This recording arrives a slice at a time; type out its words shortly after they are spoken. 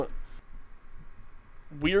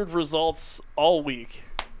weird results all week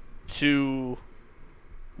to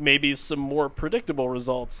maybe some more predictable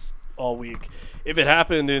results all week. If it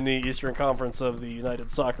happened in the Eastern Conference of the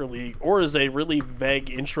United Soccer League or is a really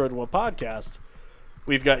vague intro to a podcast,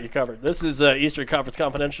 we've got you covered. This is Eastern Conference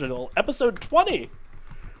Confidential, episode 20.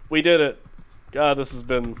 We did it. God, this has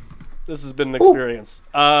been an experience.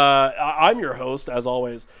 I'm your host, as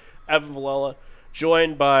always, Evan Villela,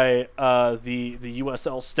 joined by the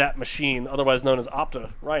USL stat machine, otherwise known as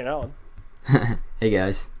Opta, Ryan Allen. Hey,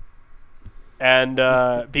 guys. And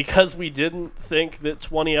because we didn't think that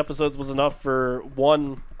 20 episodes was enough for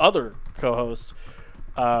one other co-host,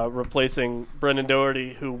 replacing Brendan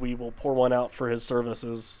Doherty, who we will pour one out for his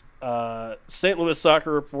services, St. Louis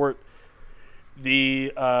Soccer Report,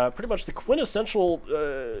 the pretty much the quintessential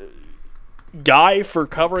guy for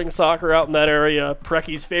covering soccer out in that area,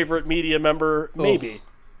 Precky's favorite media member, maybe.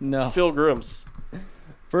 No. Phil Grooms.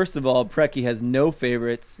 First of all, Precky has no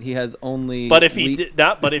favorites. He has only. But if he did,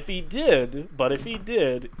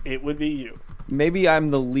 it would be you. Maybe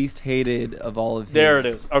I'm the least hated of all of his. There it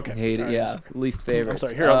is. Okay. Hated, right, yeah, least favorites. I'm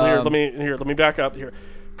sorry. Let me back up here.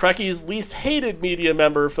 Precky's least hated media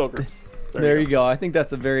member, Phil Grooms. There you go. I think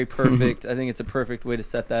that's a very perfect. I think it's a perfect way to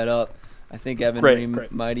set that up. I think Evan Ream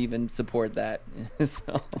might even support that.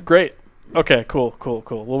 So. Great. Okay. Cool.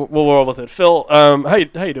 We'll roll with it. Phil, how you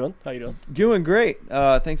doing? Doing great.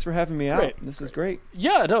 Thanks for having me out. Great. This is great.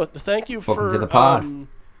 Yeah. No. Thank you for welcome to the pod.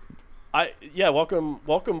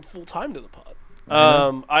 Welcome full time to the pod.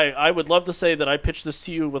 I would love to say that I pitched this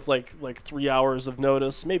to you with like 3 hours of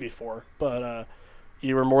notice, maybe 4, but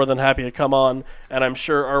you were more than happy to come on, and I'm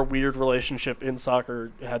sure our weird relationship in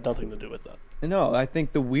soccer had nothing to do with that. No, I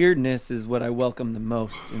think the weirdness is what I welcome the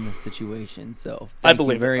most in this situation. So thank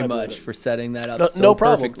you very much for setting that up so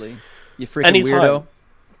perfectly. You freaking Anytime.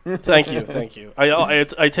 weirdo. Thank you.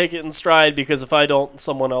 I take it in stride because if I don't,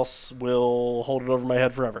 someone else will hold it over my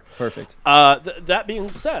head forever. Perfect. That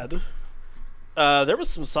being said, there was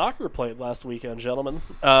some soccer played last weekend, gentlemen,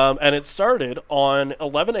 and it started on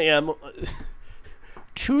 11 a.m.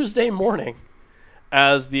 Tuesday morning,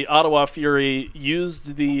 as the Ottawa Fury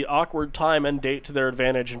used the awkward time and date to their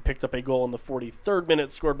advantage and picked up a goal in the 43rd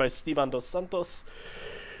minute, scored by Stevan Dos Santos.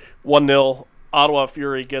 1-0. Ottawa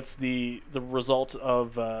Fury gets the result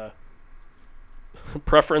of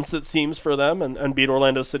preference, it seems, for them, and beat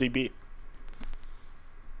Orlando City B.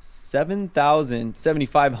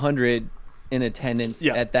 7,500 in attendance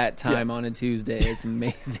at that time on a Tuesday. It's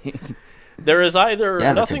amazing. There is either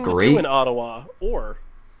nothing to do in Ottawa or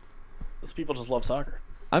those people just love soccer.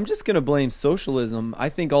 I'm just going to blame socialism. I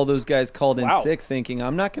think all those guys called in sick thinking,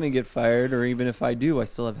 I'm not going to get fired, or even if I do, I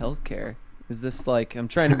still have health care. Is this like, I'm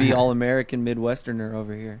trying to be all-American Midwesterner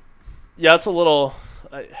over here. Yeah, it's a little...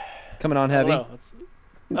 coming on heavy?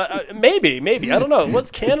 Maybe. I don't know. It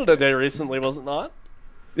was Canada Day recently, was it not?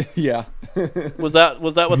 Yeah. Was that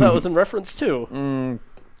what that was in reference to?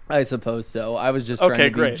 I suppose so. I was just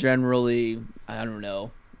trying to be generally, I don't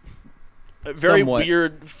know. Very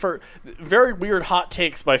weird hot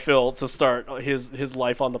takes by Phil to start his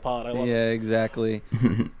life on the pod. I love it. Yeah, exactly.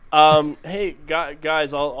 Hey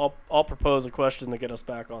guys, I'll propose a question to get us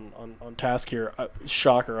back on task here.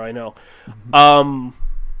 Shocker, I know.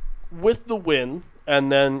 With the win,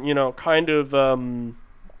 and then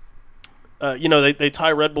they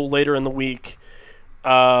tie Red Bull later in the week.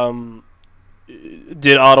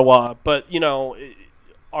 Did Ottawa, but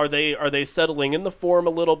are they settling in the form a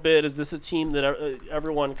little bit? Is this a team that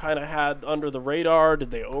everyone kind of had under the radar?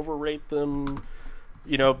 Did they overrate them?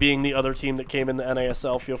 Being the other team that came in the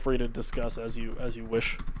NASL, feel free to discuss as you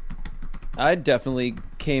wish. I definitely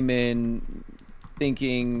came in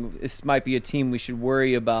thinking this might be a team we should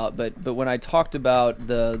worry about, but when I talked about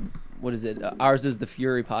Ours is the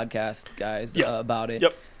Fury podcast, guys, about it.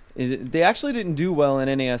 Yep. They actually didn't do well in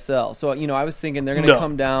NASL. So, I was thinking they're going to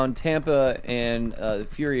come down. Tampa and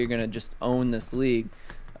Fury are going to just own this league.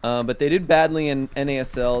 But they did badly in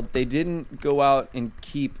NASL. They didn't go out and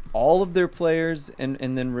keep all of their players and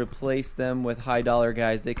then replace them with high-dollar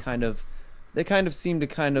guys. They kind of seem to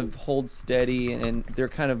kind of hold steady, and they're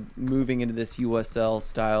kind of moving into this USL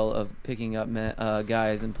style of picking up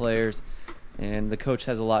guys and players. And the coach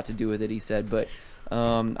has a lot to do with it, he said. But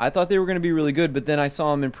I thought they were going to be really good, but then I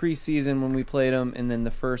saw them in preseason when we played them, and then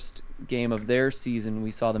the first game of their season,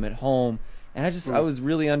 we saw them at home. And I was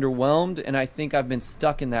really underwhelmed, and I think I've been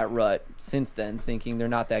stuck in that rut since then, thinking they're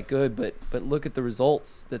not that good. But look at the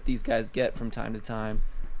results that these guys get from time to time.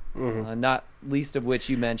 Not least of which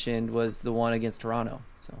you mentioned was the one against Toronto.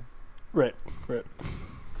 So, right.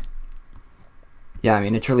 Yeah, I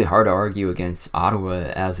mean, it's really hard to argue against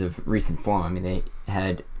Ottawa as of recent form. I mean, they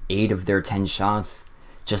had 8 of their 10 shots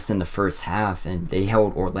just in the first half, and they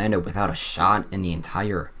held Orlando without a shot in the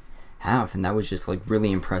entire half, and that was just like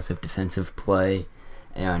really impressive defensive play.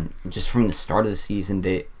 And just from the start of the season,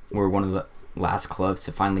 they were one of the last clubs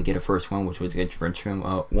to finally get a first win, which was against Richmond,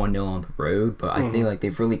 1-0 on the road. But I feel like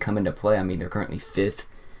they've really come into play. I mean, they're currently 5th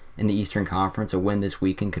in the Eastern Conference. A win this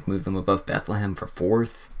weekend could move them above Bethlehem for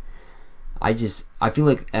 4th. I feel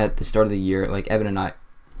like at the start of the year, like Evan and I,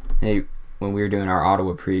 when we were doing our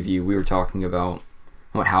Ottawa preview, we were talking about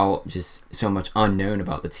how just so much unknown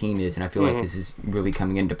about the team is, and I feel like this is really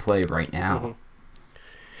coming into play right now.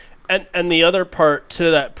 And the other part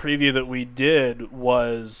to that preview that we did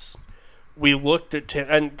was we looked at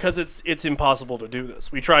and because it's impossible to do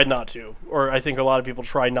this. We tried not to, or I think a lot of people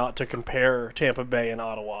try not to compare Tampa Bay and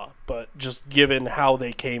Ottawa, but just given how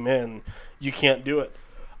they came in, you can't do it.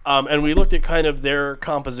 And we looked at kind of their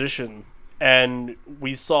composition, and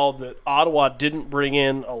we saw that Ottawa didn't bring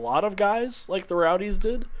in a lot of guys like the Rowdies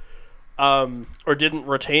did, or didn't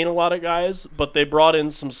retain a lot of guys, but they brought in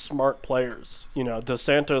some smart players. You know, Dos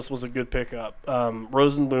Santos was a good pickup.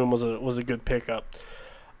 Rosenblum was a good pickup.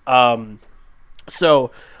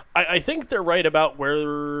 So I think they're right about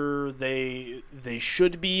where they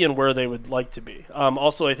should be and where they would like to be.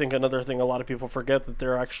 Also, I think another thing a lot of people forget that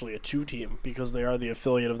they're actually a 2-team because they are the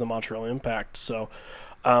affiliate of the Montreal Impact. So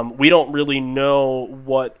we don't really know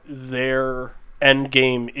what their end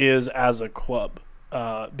game is as a club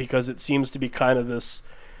because it seems to be kind of this,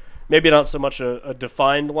 maybe not so much a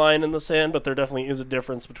defined line in the sand, but there definitely is a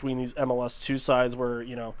difference between these MLS 2 sides where,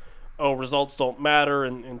 you know, results don't matter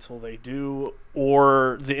until they do,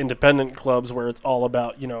 or the independent clubs where it's all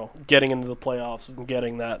about, you know, getting into the playoffs and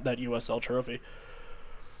getting that USL trophy.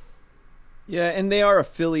 Yeah, and they are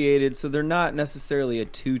affiliated, so they're not necessarily a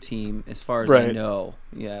 2-team as far as I know.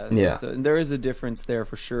 Yeah. So there is a difference there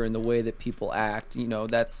for sure in the way that people act. You know,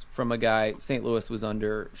 that's from a guy, St. Louis was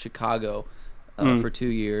under Chicago for 2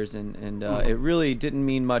 years, and it really didn't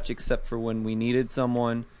mean much except for when we needed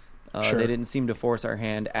someone. They didn't seem to force our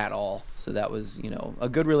hand at all. So that was, you know, a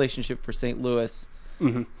good relationship for St. Louis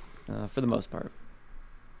for the most part.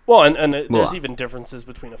 Well, and there's even differences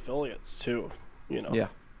between affiliates too, you know. Yeah.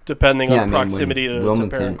 Depending on proximity to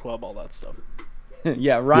parent club, all that stuff.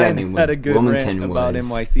 Ryan had a good rant about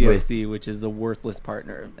NYCFC, which is a worthless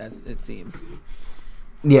partner, as it seems.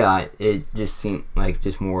 Yeah, it just seemed like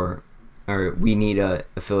just more, or we need a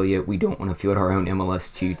affiliate. We don't want to field our own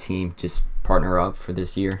MLS 2 team. Just partner up for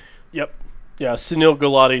this year. Yep. Yeah, Sunil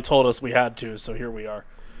Gulati told us we had to, so here we are.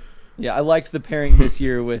 Yeah, I liked the pairing this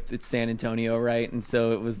year with it's San Antonio, right? And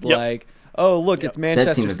so it was like, oh, look, it's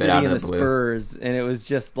Manchester City and the Spurs. And it was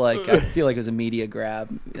just like, I feel like it was a media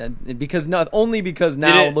grab. Because now,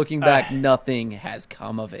 looking back, nothing has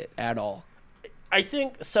come of it at all. I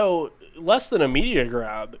think, so less than a media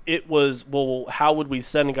grab, it was, well, how would we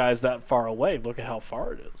send guys that far away? Look at how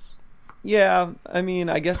far it is. Yeah, I mean,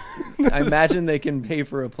 I guess I imagine they can pay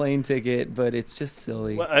for a plane ticket, but it's just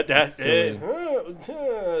silly. Well, silly.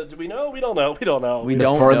 Do we know? We don't know. We don't know.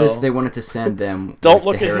 The farthest they wanted to send them. Don't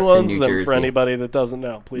look at who owns them. For anybody that doesn't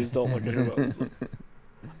know, please don't look at who owns them.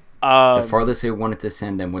 The farthest they wanted to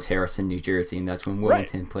send them was Harrison, New Jersey, and that's when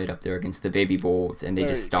Wilmington played up there against the Baby Bulls, and they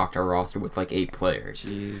just stocked our roster with like 8 players.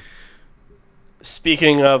 Jeez.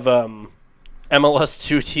 Speaking of MLS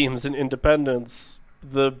 2 teams and independents,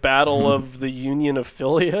 the battle of the Union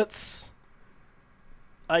affiliates,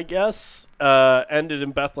 I guess, ended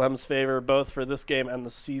in Bethlehem's favor, both for this game and the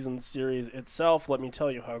season series itself. Let me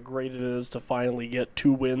tell you how great it is to finally get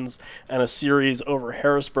 2 wins and a series over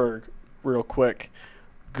Harrisburg real quick.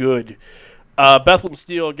 Good. Bethlehem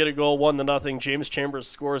Steel get a goal 1-0. James Chambers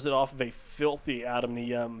scores it off of a filthy Adam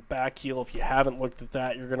Niem back heel. If you haven't looked at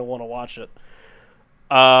that, you're going to want to watch it.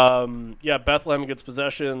 Bethlehem gets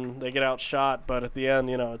possession. They get outshot, but at the end,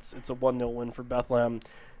 you know, it's a 1-0 win for Bethlehem.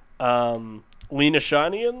 Lena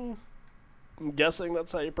Shanian, I'm guessing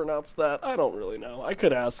that's how you pronounce that. I don't really know. I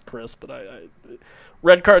could ask Chris, but I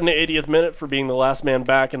red card in the 80th minute for being the last man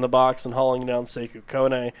back in the box and hauling down Sekou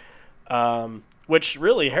Kone, which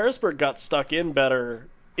really Harrisburg got stuck in better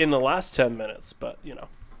in the last 10 minutes, but, you know.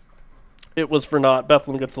 It was for naught.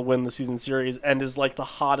 Bethlehem gets the win the season series and is like the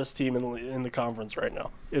hottest team in the conference right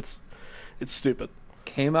now. It's stupid.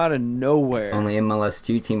 Came out of nowhere. Only MLS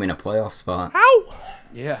 2 team in a playoff spot. Ow!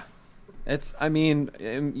 Yeah. I mean,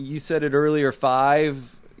 you said it earlier,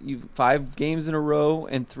 5 games in a row,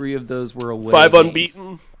 and 3 of those were away 5 games.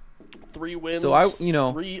 Unbeaten, 3 wins, so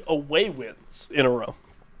 3 away wins in a row.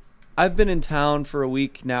 I've been in town for a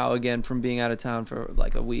week now again from being out of town for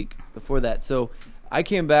like a week before that. So I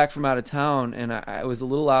came back from out of town, and I was a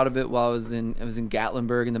little out of it while I was in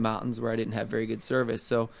Gatlinburg in the mountains where I didn't have very good service.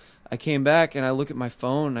 So I came back, and I look at my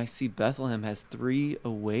phone, and I see Bethlehem has 3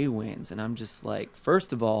 away wins, and I'm just like,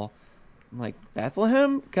 first of all, I'm like,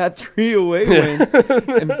 Bethlehem got 3 away wins,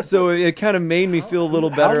 and so it kind of made me feel a little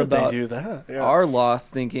better about they do that? Yeah. our loss,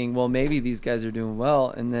 thinking, well, maybe these guys are doing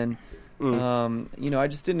well, and then. I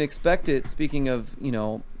just didn't expect it. Speaking of,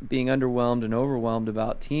 being underwhelmed and overwhelmed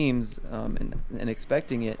about teams and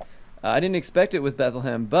expecting it, I didn't expect it with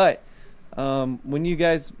Bethlehem. But when you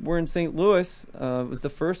guys were in St. Louis, it was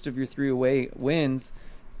the first of your 3 away wins.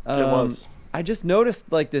 It was. I just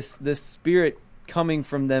noticed like this spirit coming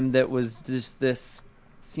from them that was just this.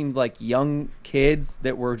 Seemed like young kids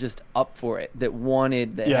that were just up for it, that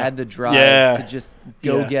had the drive to just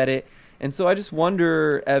go get it. And so I just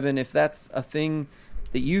wonder, Evan, if that's a thing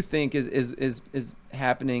that you think is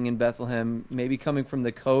happening in Bethlehem, maybe coming from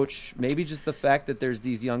the coach, maybe just the fact that there's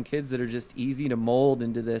these young kids that are just easy to mold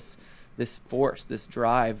into this force, this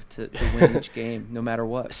drive to win each game, no matter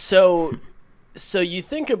what. So you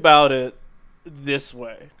think about it this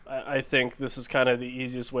way. I think this is kind of the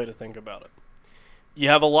easiest way to think about it. You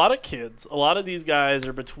have a lot of kids. A lot of these guys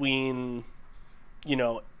are between,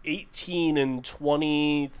 18 and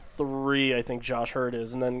 23, I think Josh Hurd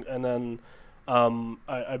is. And then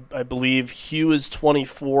I believe Hugh is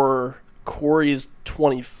 24, Corey is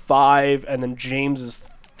 25, and then James is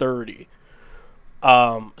 30.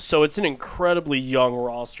 So it's an incredibly young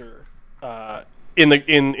roster in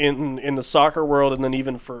the soccer world, and then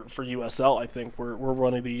even for USL, I think we're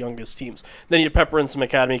one of the youngest teams. Then you pepper in some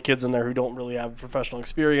academy kids in there who don't really have professional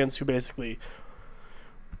experience, who basically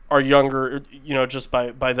are younger, just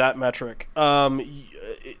by that metric.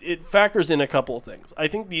 It factors in a couple of things. I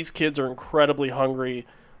think these kids are incredibly hungry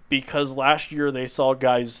because last year they saw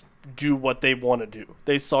guys do what they want to do.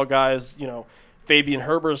 They saw guys, Fabian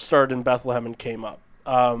Herbers started in Bethlehem and came up.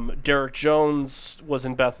 Derek Jones was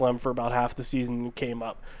in Bethlehem for about half the season and came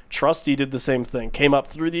up. Trusty did the same thing. Came up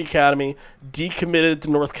through the academy, decommitted to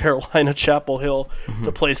North Carolina Chapel Hill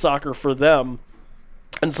to play soccer for them,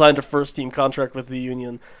 and signed a first-team contract with the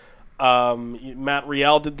Union. Matt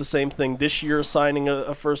Real did the same thing this year, signing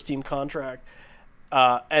a first-team contract.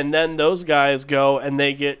 And then those guys go and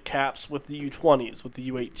they get caps with the U20s, with the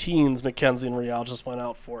U18s. Mackenzie and Real just went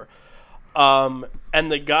out for.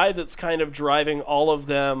 And the guy that's kind of driving all of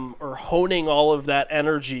them or honing all of that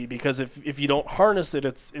energy, because if you don't harness it,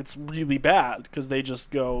 it's really bad because they just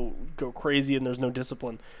go crazy and there's no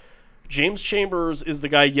discipline. James Chambers is the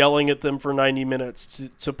guy yelling at them for 90 minutes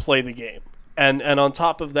to play the game. And on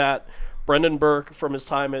top of that, Brendan Burke, from his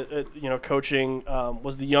time at coaching,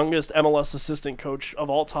 was the youngest MLS assistant coach of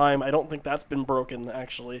all time. I don't think that's been broken,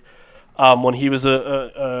 actually. When he was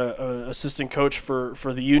a assistant coach for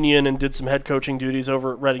the Union and did some head coaching duties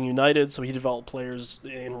over at Reading United, so he developed players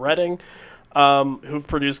in Reading who've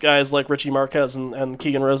produced guys like Richie Marquez and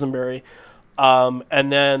Keegan Rosenberry.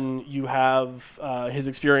 And then you have his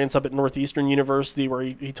experience up at Northeastern University where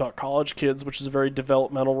he taught college kids, which is a very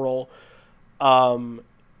developmental role.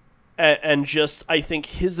 And just, I think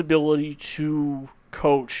his ability to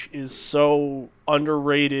coach is so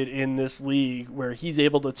underrated in this league, where he's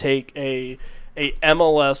able to take a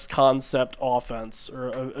MLS concept offense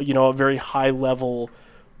or a very high level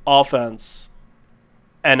offense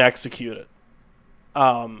and execute it.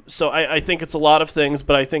 So I think it's a lot of things,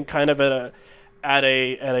 but I think kind of at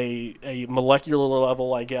a molecular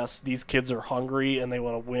level, I guess these kids are hungry and they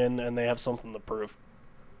want to win and they have something to prove.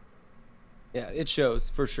 Yeah, it shows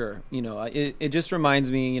for sure. It just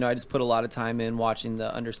reminds me, I just put a lot of time in watching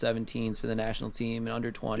the under 17s for the national team and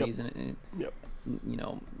under 20s. Yep.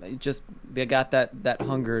 And they got that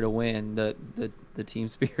hunger to win, the team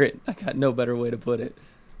spirit. I got no better way to put it.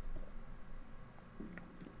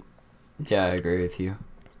 Yeah, I agree with you.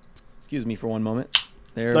 Excuse me for one moment.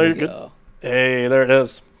 There we go. Good. Hey, there it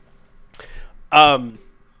is.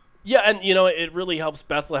 Yeah, and it really helps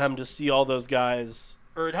Bethlehem to see all those guys,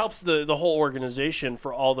 or it helps the whole organization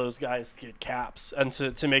for all those guys to get caps and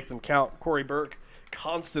to make them count. Corey Burke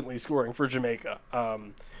constantly scoring for Jamaica.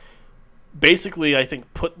 Basically, I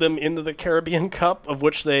think put them into the Caribbean Cup, of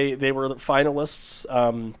which they were the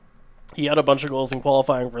finalists. He had a bunch of goals in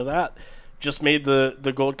qualifying for that. Just made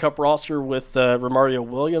the Gold Cup roster with Romario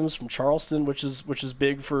Williams from Charleston, which is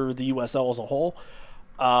big for the USL as a whole.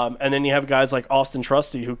 And then you have guys like Austin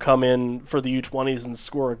Trusty who come in for the U20s and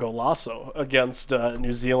score a golazo against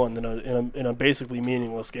New Zealand in a basically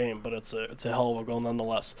meaningless game, but it's a hell of a goal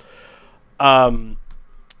nonetheless.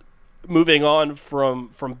 Moving on from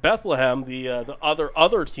Bethlehem, the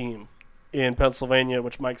other team in Pennsylvania,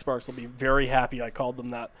 which Mike Sparks will be very happy I called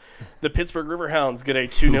them that. The Pittsburgh Riverhounds get a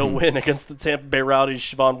 2-0 win against the Tampa Bay Rowdies.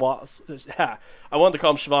 Siobhan Watson. I wanted to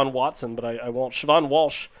call him Siobhan Watson, but I won't. Siobhan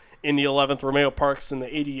Walsh in the 11th. Romeo Parks in the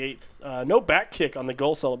 88th. No back kick on the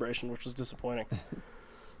goal celebration, which was disappointing.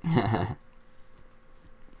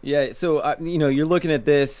 Yeah, so, you're looking at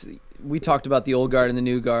this. We talked about the old guard and the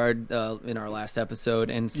new guard in our last episode.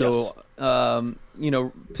 And so,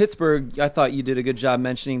 yes. Pittsburgh, I thought you did a good job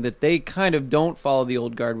mentioning that they kind of don't follow the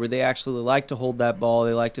old guard, where they actually like to hold that ball.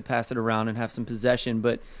 They like to pass it around and have some possession.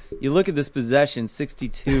 But you look at this possession,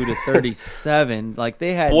 62 to 37. Like,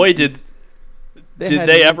 they had... Boy, did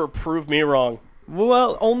they ever prove me wrong.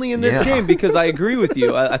 Well, only in this game, because I agree with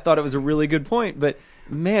you. I thought it was a really good point. But...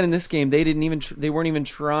 man, in this game, they didn't even they weren't even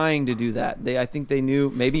trying to do that. I think they knew,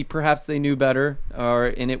 maybe perhaps they knew better,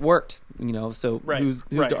 and it worked. So right, who's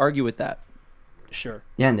to argue with that? Sure.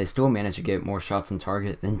 Yeah, and they still managed to get more shots on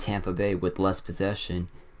target than Tampa Bay with less possession.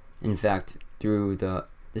 In fact,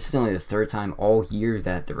 this is only the third time all year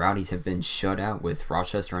that the Rowdies have been shut out, with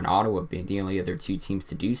Rochester and Ottawa being the only other two teams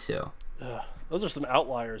to do so. Those are some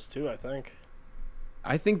outliers too, I think.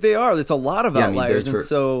 I think they are. There's a lot of outliers, and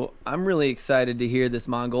so I'm really excited to hear this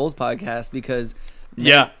Mongols podcast, because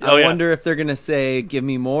I wonder if they're going to say, give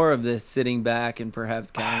me more of this sitting back and perhaps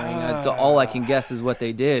countering. So all I can guess is what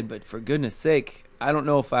they did, but for goodness sake, I don't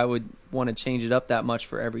know if I would want to change it up that much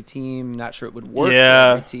for every team. Not sure it would work for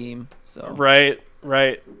every team. So Right.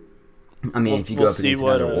 I mean, if you go up against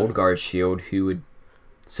another old guard shield,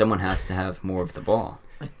 someone has to have more of the ball.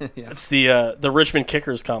 Yeah. It's the Richmond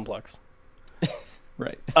Kickers complex.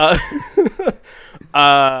 Right.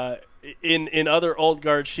 In other old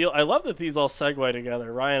guard shield, I love that these all segue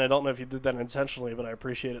together. Ryan, I don't know if you did that intentionally, but I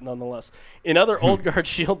appreciate it nonetheless. In other old guard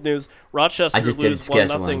shield news, Rochester lose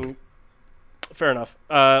 1-0. Fair enough.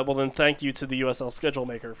 Well, then thank you to the USL schedule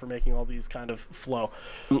maker for making all these kind of flow.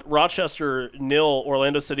 Rochester 0,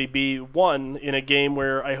 Orlando City B 1 in a game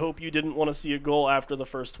where I hope you didn't want to see a goal after the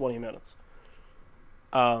first 20 minutes.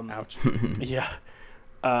 Ouch. Yeah.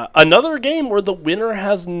 Another game where the winner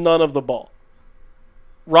has none of the ball.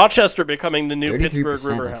 Rochester becoming the new Pittsburgh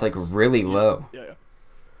Riverhounds. That's like really low. Yeah.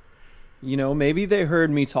 Maybe they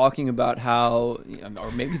heard me talking about how,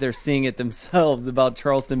 or maybe they're seeing it themselves, about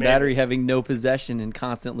Charleston Battery having no possession and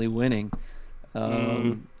constantly winning.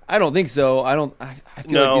 I don't think so. I feel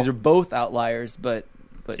like these are both outliers, but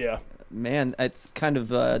yeah. Man, it's kind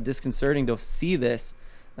of disconcerting to see this.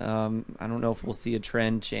 I don't know if we'll see a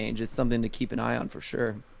trend change. It's something to keep an eye on for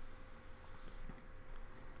sure.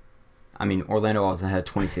 I mean, Orlando also had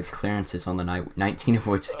 26 clearances on the night, 19 of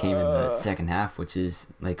which came in the second half, which is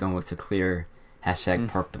like almost a clear hashtag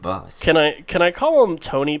park the bus. Can I call him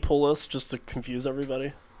Tony Poulos just to confuse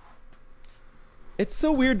everybody? It's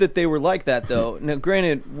so weird that they were like that, though. Now,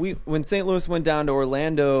 granted, when St. Louis went down to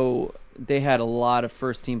Orlando, they had a lot of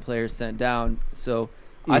first-team players sent down, so...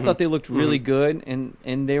 I thought they looked really good,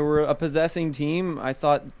 and they were a possessing team. I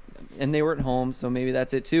thought, and they were at home, so maybe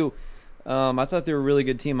that's it too. I thought they were a really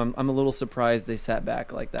good team. I'm a little surprised they sat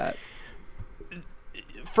back like that.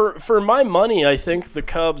 For my money, I think the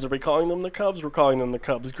Cubs. Are we calling them the Cubs? We're calling them the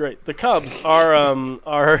Cubs. Great. The Cubs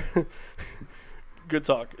are good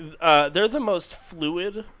talk. They're the most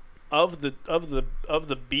fluid of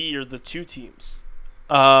the B or the two teams,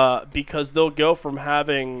 because they'll go from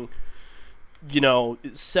having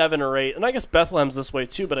 7 or 8, and I guess Bethlehem's this way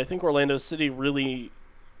too, but I think Orlando City really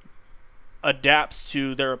adapts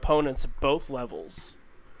to their opponents at both levels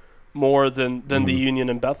more than the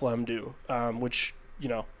Union and Bethlehem do, which,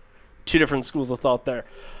 two different schools of thought there.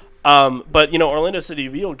 But, Orlando City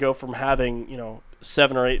will go from having,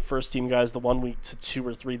 7 or 8 first-team guys the one week to 2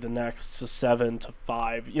 or 3 the next, to 7 to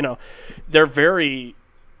 5. They're very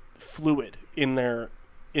fluid in their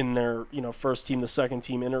first team to second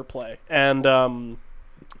team interplay, and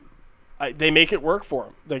they make it work for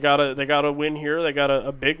them. They got a win here. They got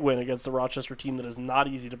a big win against the Rochester team that is not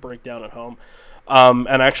easy to break down at home.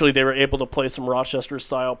 And actually, they were able to play some Rochester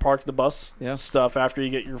style park the bus stuff after you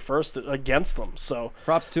get your first against them. So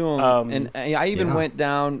props to them. And I even went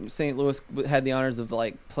down. St. Louis had the honors of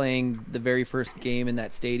playing the very first game in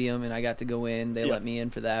that stadium, and I got to go in. They let me in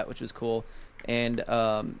for that, which was cool. And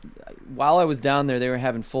while I was down there, they were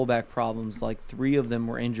having fullback problems. 3 of them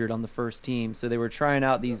were injured on the first team. So they were trying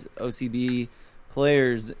out these OCB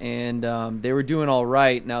players, and they were doing all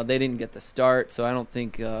right. Now, they didn't get the start, so I don't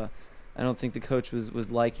think the coach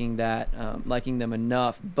was liking them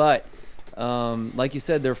enough. But like you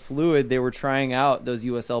said, they're fluid. They were trying out those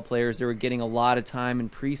USL players. They were getting a lot of time in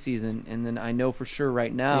preseason. And then I know for sure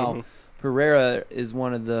right now, Pereira is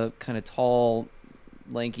one of the kind of tall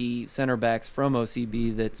lanky center backs from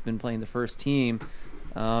OCB that's been playing the first team,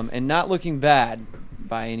 and not looking bad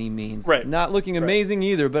by any means. Right. Not looking amazing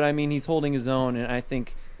either, but I mean he's holding his own, and I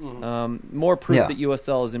think more proof that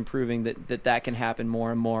USL is improving that can happen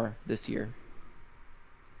more and more this year.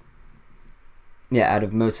 Yeah, out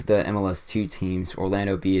of most of the MLS2 teams,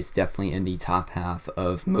 Orlando B is definitely in the top half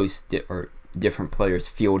of most different players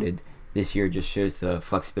fielded this year. Just shows the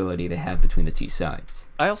flexibility they have between the two sides.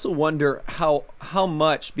 I also wonder how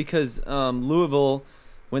much, because Louisville,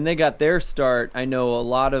 when they got their start, I know a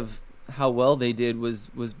lot of how well they did was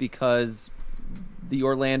because the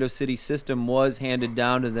Orlando City system was handed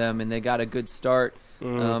down to them, and they got a good start.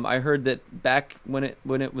 I heard that back when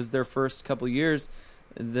it was their first couple years,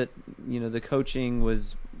 that the coaching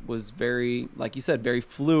was very, like you said, very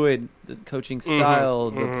fluid, the coaching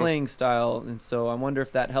style, the playing style, and so I wonder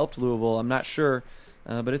if that helped Louisville. I'm not sure,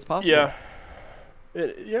 but it's possible.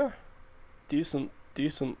 Yeah, decent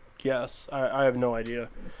guess. I have no idea.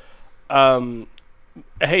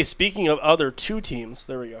 Hey, speaking of other two teams,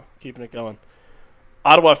 there we go, keeping it going.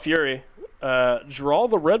 Ottawa Fury draw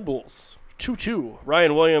the Red Bulls 2-2.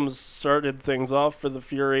 Ryan Williams started things off for the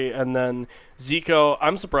Fury, and then Zico,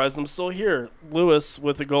 I'm surprised I'm still here. Lewis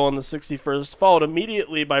with a goal in the 61st, followed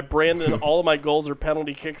immediately by Brandon. All of my goals are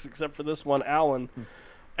penalty kicks except for this one, Allen.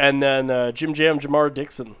 And then Jamar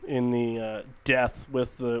Dixon in the death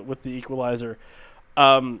with the equalizer.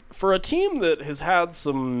 For a team that has had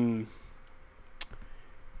some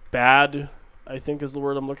bad, I think is the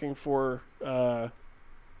word I'm looking for,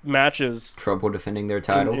 matches, trouble defending their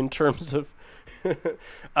title in terms of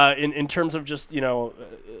in terms of just the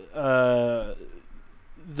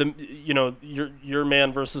your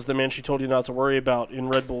man versus the man she told you not to worry about in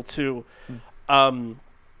Red Bull 2.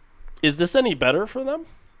 Is this any better for them?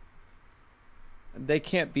 They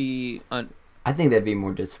can't be I think they'd be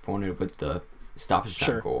more disappointed with the stoppage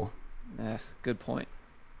time goal. Good point.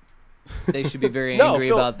 They should be very angry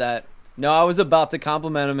about that. No, I was about to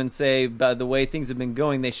compliment them and say, by the way things have been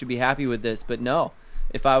going, they should be happy with this. But no,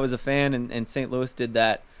 if I was a fan and St. Louis did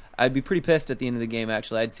that, I'd be pretty pissed at the end of the game,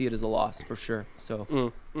 actually. I'd see it as a loss for sure.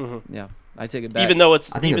 So, yeah, I take it back. Even though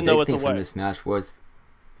it's I think even a though big it's thing away. from this match was,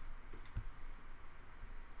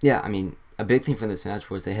 a big thing from this match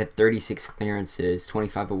was they had 36 clearances,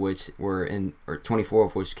 24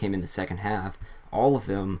 of which came in the second half. All of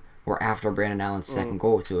them were after Brandon Allen's second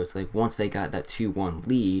goal. So it's like once they got that 2-1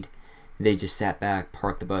 lead, they just sat back,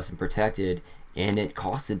 parked the bus, and protected, and it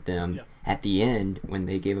costed them at the end when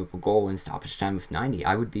they gave up a goal in stoppage time of 90.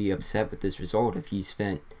 I would be upset with this result if you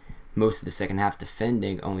spent most of the second half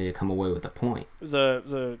defending only to come away with a point. It was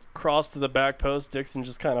a cross to the back post. Dixon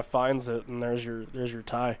just kind of finds it, and there's your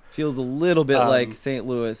tie. Feels a little bit like St.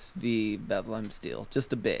 Louis v. Bethlehem Steel,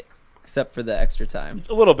 just a bit, except for the extra time.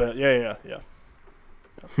 A little bit, yeah.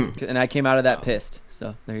 And I came out of that pissed,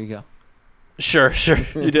 so there you go. Sure.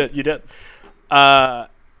 You did.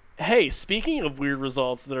 Hey, speaking of weird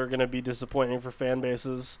results that are going to be disappointing for fan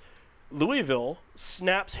bases, Louisville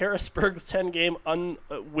snaps Harrisburg's 10-game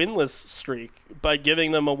winless streak by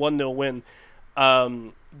giving them a 1-0 win.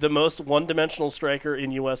 The most one-dimensional striker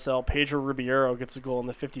in USL, Pedro Ribeiro, gets a goal in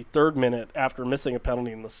the 53rd minute after missing a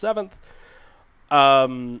penalty in the 7th.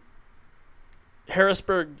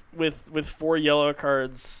 Harrisburg with 4 yellow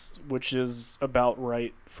cards, which is about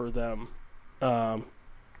right for them.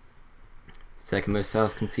 Second most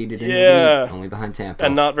fouls conceded in the league, only behind Tampa.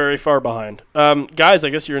 And not very far behind. Guys, I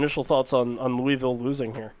guess your initial thoughts on Louisville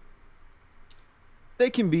losing here.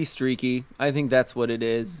 They can be streaky. I think that's what it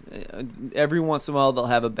is. Every once in a while they'll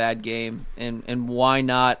have a bad game, and why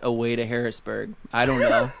not away to Harrisburg? I don't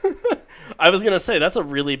know. I was going to say, that's a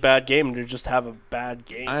really bad game to just have a bad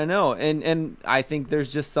game. I know, and I think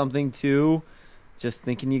there's just something to just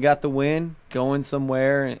thinking you got the win, going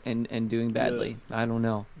somewhere, and doing badly. I don't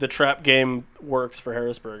know. The trap game works for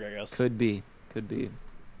Harrisburg, I guess. Could be.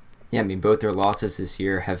 Yeah, both their losses this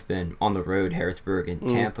year have been on the road. Harrisburg and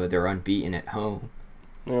Tampa, they're unbeaten at home.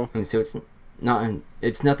 Yeah. So it's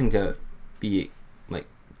nothing to be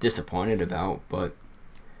disappointed about, but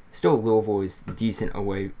still Louisville is decent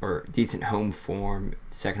home form,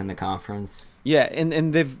 second in the conference. Yeah,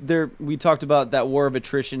 and we talked about that war of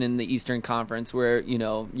attrition in the Eastern Conference, where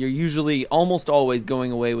you're usually almost always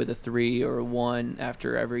going away with a 3 or a 1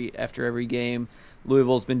 after every game.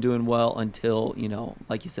 Louisville's been doing well until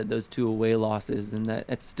like you said, those 2 away losses, and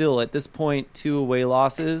it's still at this point 2 away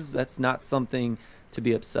losses. That's not something to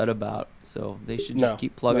be upset about. So they should just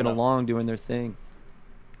keep plugging along, doing their thing.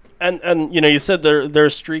 And you said they're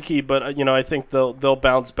streaky, but I think they'll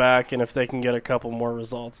bounce back, and if they can get a couple more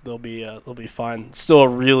results, they'll be fine. Still a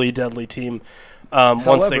really deadly team.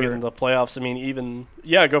 once they get into the playoffs. I mean,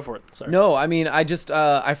 go for it. Sorry. No, I mean,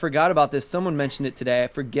 I forgot about this. Someone mentioned it today. I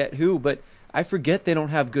forget who, but I forget they don't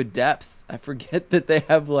have good depth. I forget that they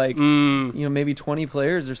have maybe 20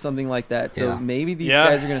 players or something like that. So maybe these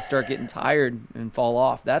guys are going to start getting tired and fall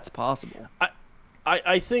off. That's possible.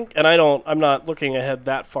 I think, and I'm not looking ahead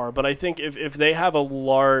that far, but I think if they have a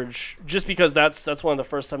large, just because that's one of the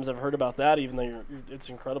first times I've heard about that, even though it's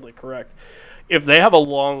incredibly correct. If they have a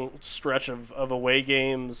long stretch of away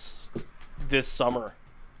games this summer,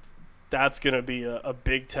 that's going to be a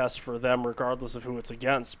big test for them, regardless of who it's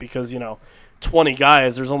against, because 20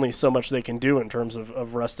 guys, there's only so much they can do in terms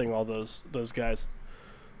of resting all those guys.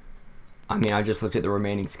 I mean, I just looked at the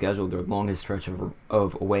remaining schedule. Their longest stretch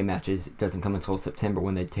of away matches doesn't come until September,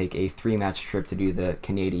 when they take a 3-match trip to do the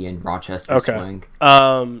Canadian Rochester swing.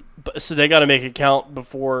 So they got to make it count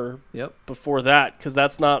before that, because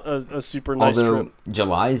that's not a super nice trip.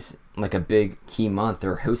 July's like a big key month.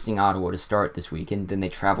 They're hosting Ottawa to start this weekend. Then they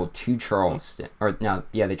travel to Charleston.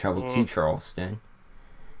 To Charleston.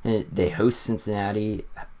 And they host Cincinnati,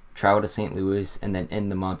 travel to St. Louis, and then end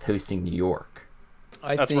the month hosting New York.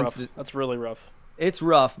 That's rough. That's really rough. It's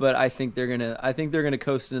rough, but I think they're gonna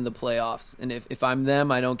coast into the playoffs. And if I'm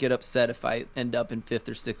them, I don't get upset if I end up in 5th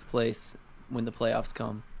or 6th place when the playoffs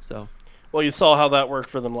come. So, well, you saw how that worked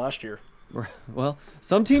for them last year. Well,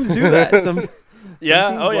 some teams do that. Some teams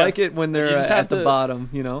like it when they're at the bottom.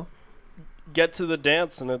 Get to the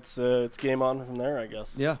dance, and it's game on from there, I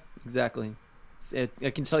guess. Yeah, exactly. I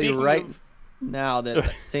can tell you right now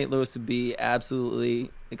that St. Louis would be absolutely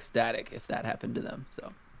ecstatic if that happened to them.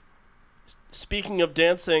 So, speaking of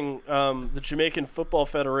dancing, the Jamaican Football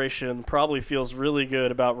Federation probably feels really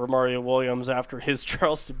good about Romario Williams after his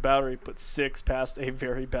Charleston Battery put 6 past a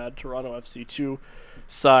very bad Toronto FC2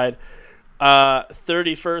 side.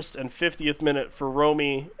 31st and 50th minute for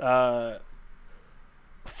Romy.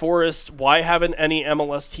 Forrest, why haven't any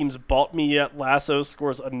MLS teams bought me yet? Lasso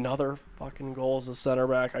scores another fucking goal as a center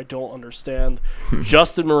back. I don't understand.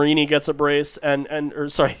 Justin Marini gets a brace,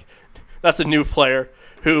 that's a new player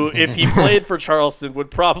who, if he played for Charleston,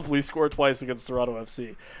 would probably score twice against Toronto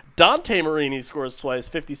FC. Dante Marini scores twice,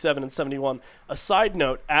 57 and 71. A side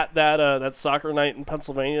note, at that soccer night in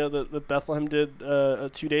Pennsylvania that Bethlehem did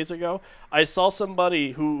 2 days ago, I saw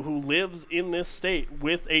somebody who lives in this state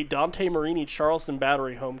with a Dante Marini Charleston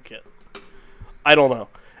Battery home kit. I don't know. Wow.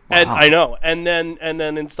 And I know. And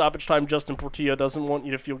then in stoppage time, Justin Portillo doesn't want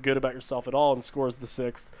you to feel good about yourself at all and scores the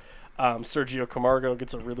 6th. Sergio Camargo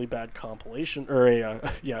gets a really bad compilation, or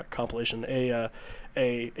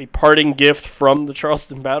a parting gift from the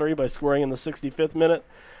Charleston Battery by scoring in the 65th minute.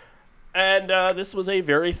 And this was a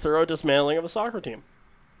very thorough dismantling of a soccer team.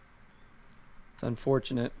 It's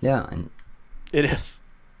unfortunate. Yeah, and it is.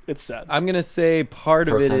 It's sad. I'm gonna say part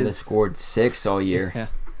of it is first time they scored 6 all year. Yeah.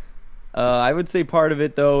 I would say part of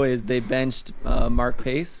it, though, is they benched Mark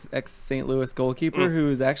Pace, ex-St. Louis goalkeeper, who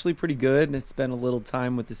is actually pretty good and has spent a little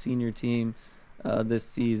time with the senior team this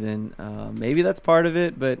season. Maybe that's part of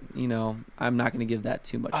it, but, I'm not going to give that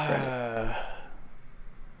too much credit.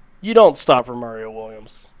 You don't stop Romario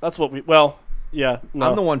Williams. That's what no.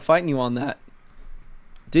 I'm the one fighting you on that.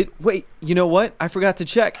 Wait, you know what? I forgot to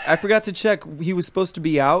check. He was supposed to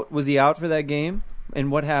be out. Was he out for that game?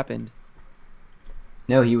 And what happened?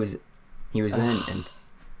 No, he was in,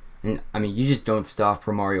 and I mean, you just don't stop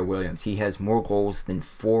Romario Williams. He has more goals than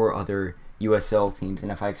 4 other USL teams, and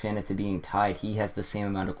if I expand it to being tied, he has the same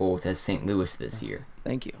amount of goals as St. Louis this year.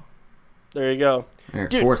 Thank you. There you go.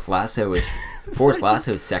 Forrest Lasso is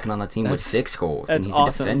second on the team with 6 goals, and he's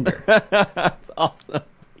awesome. a defender. That's awesome.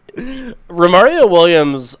 Romario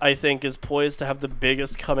Williams, I think, is poised to have the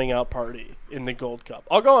biggest coming out party in the Gold Cup.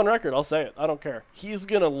 I'll go on record. I'll say it. I don't care. He's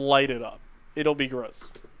gonna light it up. It'll be gross.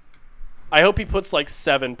 I hope he puts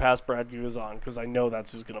 7 past Brad Guzan, because I know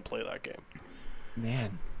that's who's going to play that game.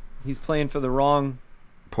 Man, he's playing for the wrong.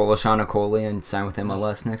 Pull a Sean Coley and sign with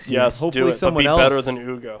MLS next year. Yes, hopefully do it, someone but be else. better than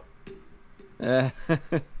Ugo.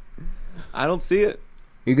 I don't see it.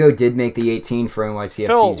 Ugo did make the 18 for NYCFC's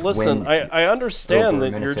Phil, listen, win. I understand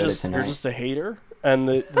that you're just a hater and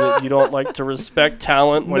that you don't like to respect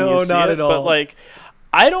talent when you see not it. At all. But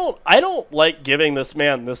I don't like giving this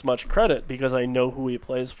man this much credit because I know who he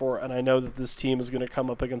plays for, and I know that this team is going to come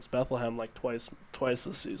up against Bethlehem twice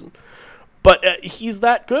this season. But he's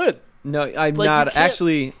that good. No, I'm not.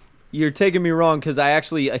 Actually, you're taking me wrong because I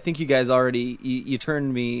think you guys already you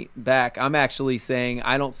turned me back. I'm actually saying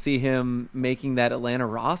I don't see him making that Atlanta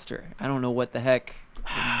roster. I don't know what the heck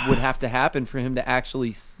would have to happen for him to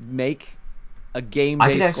actually make a game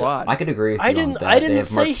day squad. I could agree with you I on that. didn't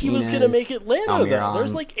say he was going to make Atlanta, though.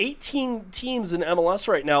 There's like 18 teams in MLS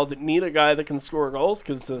right now that need a guy that can score goals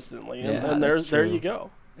consistently, and there you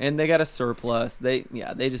go. And they got a surplus. They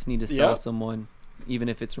just need to sell someone, even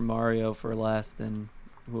if it's Romario for less than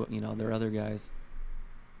their other guys.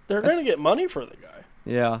 They're going to get money for the guy.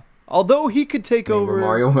 Yeah. Although he could take over.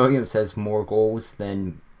 Mario Williams has more goals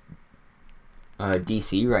than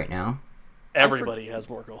DC right now. Everybody has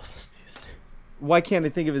more goals than DC. Why can't I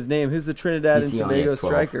think of his name? Who's the Trinidad and DC Tobago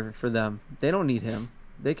striker for them? They don't need him.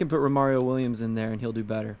 They can put Romario Williams in there and he'll do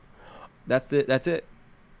better. That's it.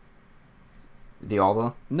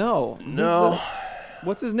 Diallo? No.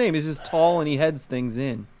 What's his name? He's just tall and he heads things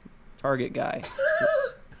in. Target guy.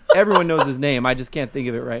 Everyone knows his name. I just can't think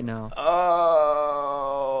of it right now.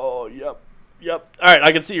 Oh, yep. All right,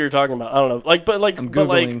 I can see what you're talking about. I don't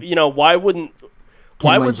know, why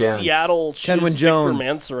would Seattle choose Victor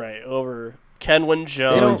Mansoray over Kenwin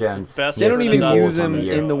Jones? They don't even use him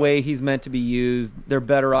in the way he's meant to be used. They're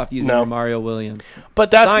better off using Mario Williams.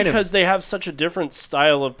 But that's because they have such a different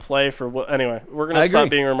style of play anyway, we're going to stop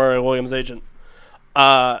being a Mario Williams agent.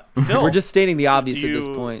 Phil, we're just stating the obvious at this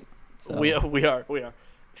point. So. We are.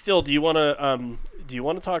 Phil, do you want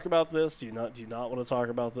to talk about this? Do you not want to talk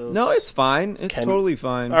about this? No, it's fine. It's totally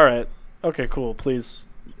fine. All right. Okay, cool. Please.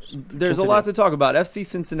 There's a lot to talk about. FC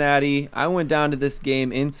Cincinnati. I went down to this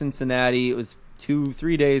game in Cincinnati. It was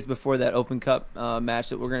 2-3 days before that Open Cup match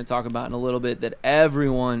that we're going to talk about in a little bit that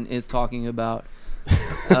everyone is talking about.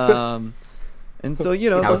 And so,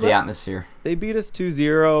 how was the atmosphere? They beat us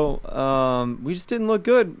 2-0. We just didn't look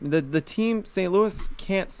good. The team, St. Louis,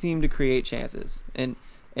 can't seem to create chances.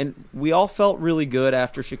 And we all felt really good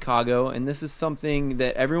after Chicago, and this is something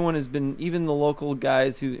that everyone has been, even the local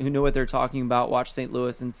guys who know what they're talking about, watch St.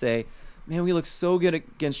 Louis and say, man, we look so good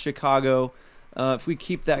against Chicago. If we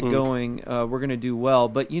keep that going, we're going to do well.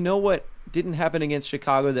 But you know what didn't happen against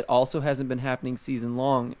Chicago that also hasn't been happening season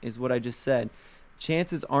long is what I just said.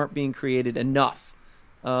 Chances aren't being created enough.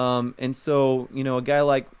 And so, a guy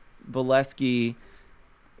like Bolesky,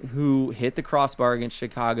 who hit the crossbar against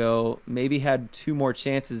Chicago, maybe had 2 more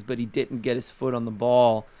chances, but he didn't get his foot on the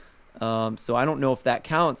ball. So I don't know if that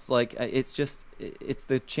counts. Like, it's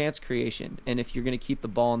the chance creation. And if you're going to keep the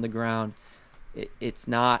ball on the ground, it's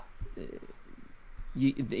not...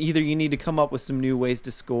 either you need to come up with some new ways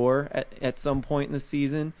to score at some point in the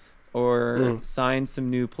season or sign some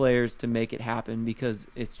new players to make it happen, because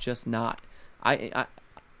it's just not. I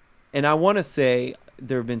want to say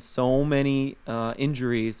there have been so many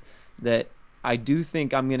injuries that I do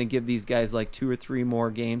think I'm going to give these guys like 2 or 3 more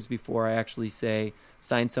games before I actually say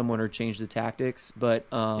sign someone or change the tactics. But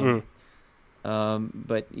yeah,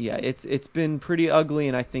 it's been pretty ugly,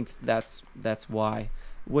 and I think that's why.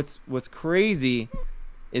 What's crazy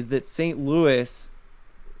is that St. Louis,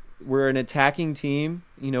 we're an attacking team.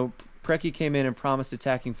 Preki came in and promised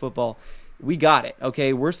attacking football. We got it,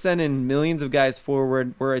 okay? We're sending millions of guys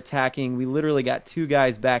forward. We're attacking. We literally got 2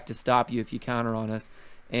 guys back to stop you if you counter on us.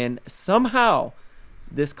 And somehow,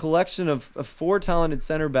 this collection of 4 talented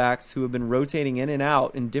center backs who have been rotating in and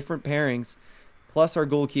out in different pairings, plus our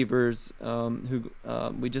goalkeepers, who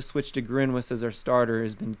we just switched to Grinwis as our starter,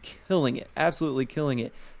 has been killing it, absolutely killing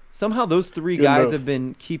it. Somehow those 3 guys have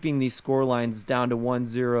been keeping these score lines down to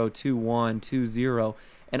 1-0, 2-1, 2-0.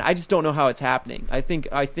 And I just don't know how it's happening. I think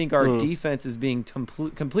our defense is being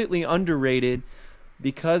completely underrated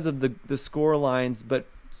because of the score lines. But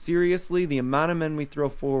seriously, the amount of men we throw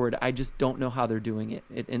forward, I just don't know how they're doing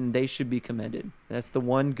it. And they should be commended. That's the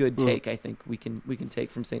one good take I think we can take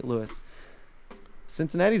from St. Louis.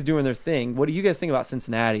 Cincinnati's doing their thing. What do you guys think about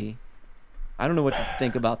Cincinnati? I don't know what to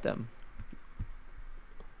think about them.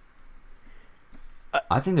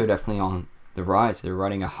 I think they're definitely on the rise. They're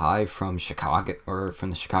riding a high from Chicago, or from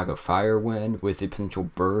the Chicago Fire win, with a potential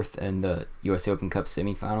berth in the U.S. Open Cup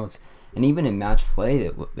semifinals, and even in match play,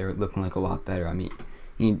 they're looking like a lot better. I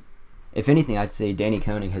mean, if anything, I'd say Danny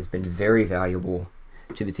Koenig has been very valuable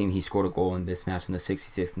to the team. He scored a goal in this match in the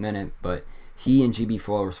 66th minute, but he and GB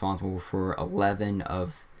Full are responsible for 11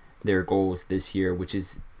 of their goals this year, which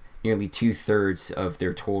is nearly 2/3 of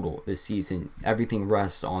their total this season. Everything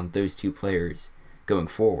rests on those 2 players going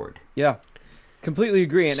forward. Yeah. Completely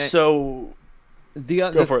agree. And so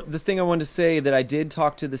the thing I wanted to say, that I did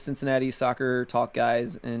talk to the Cincinnati Soccer Talk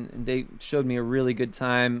guys, and they showed me a really good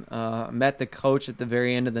time. Met the coach at the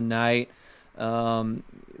very end of the night.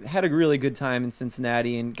 Had a really good time in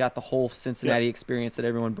Cincinnati and got the whole Cincinnati experience that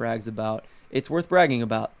everyone brags about. It's worth bragging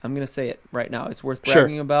about. I'm going to say it right now. It's worth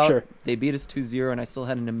bragging about. Sure. They beat us 2-0, and I still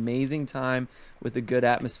had an amazing time with a good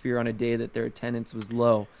atmosphere on a day that their attendance was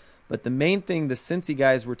low. But the main thing the Cincy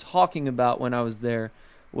guys were talking about when I was there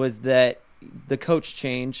was that the coach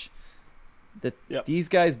change, that these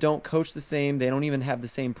guys don't coach the same. They don't even have the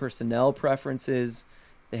same personnel preferences.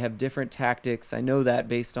 They have different tactics. I know that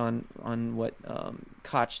based on what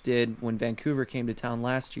Koch did when Vancouver came to town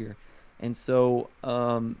last year. And so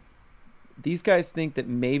these guys think that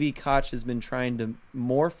maybe Koch has been trying to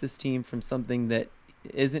morph this team from something that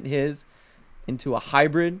isn't his into a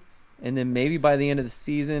hybrid. And then maybe by the end of the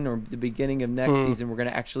season or the beginning of next season, we're going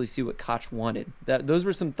to actually see what Koch wanted. Those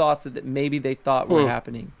were some thoughts that maybe they thought were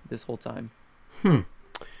happening this whole time.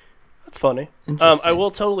 That's funny. I will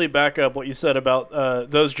totally back up what you said about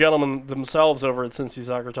those gentlemen themselves over at Cincy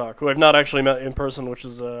Soccer Talk, who I've not actually met in person, which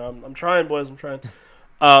is I'm trying, boys. I'm trying.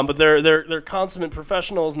 But they're consummate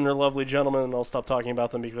professionals and they're lovely gentlemen, and I'll stop talking about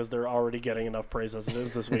them because they're already getting enough praise as it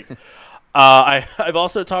is this week. I've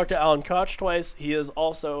also talked to Alan Koch twice. He is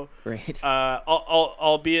also great.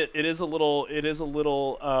 Albeit it is a little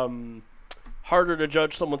harder to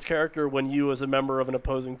judge someone's character when you, as a member of an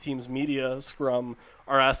opposing team's media scrum,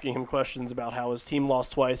 are asking him questions about how his team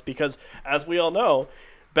lost twice. Because, as we all know,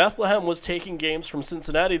 Bethlehem was taking games from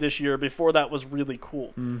Cincinnati this year before that was really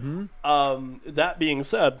cool. That being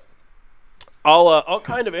said, I'll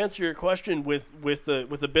kind of answer your question with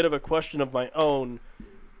a bit of a question of my own.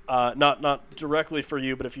 Not directly for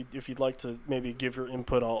you, but if you'd like to maybe give your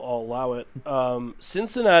input, I'll allow it.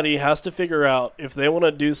 Cincinnati has to figure out if they want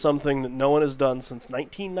to do something that no one has done since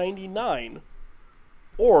 1999,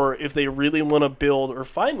 or if they really want to build or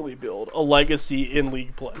finally build a legacy in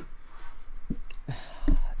league play.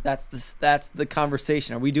 That's the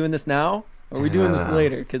conversation. Are we doing this now? Or are we doing this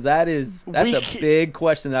later? Because that's a big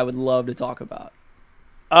question that I would love to talk about.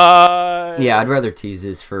 I'd rather tease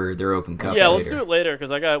this for their Open Cup. Yeah, let's do it later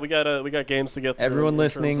because we got games to get through. Everyone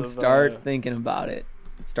listening, start thinking about it.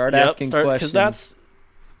 Start asking questions. Because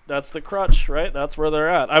that's the crutch, right? That's where they're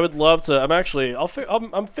at. I would love to.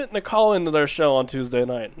 I'm fitting to call into their show on Tuesday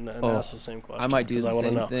night and ask the same question. I might do the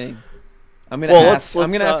same thing. I'm gonna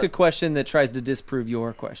ask a question that tries to disprove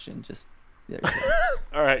your question. Just there you go.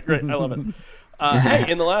 All right, great. I love it.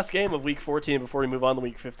 Hey, in the last game of Week 14, before we move on to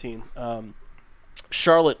Week 15.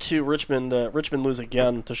 Charlotte 2, Richmond lose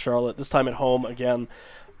again to Charlotte, this time at home again.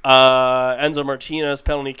 Enzo Martinez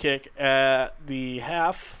penalty kick at the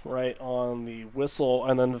half, right on the whistle,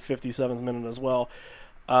 and then the 57th minute as well.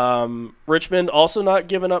 Richmond also not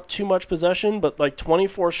giving up too much possession, but like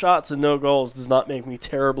 24 shots and no goals does not make me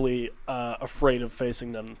terribly afraid of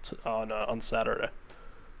facing them on Saturday.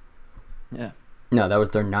 Yeah. No, that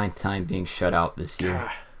was their 9th time being shut out this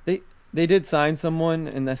year. They did sign someone,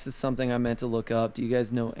 and this is something I meant to look up. Do you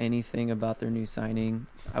guys know anything about their new signing?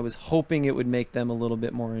 I was hoping it would make them a little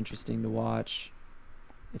bit more interesting to watch,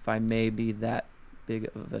 if I may be that big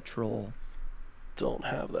of a troll. Don't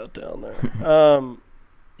have that down there.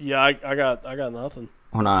 Yeah, I got nothing.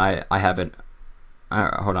 Hold on, I have it.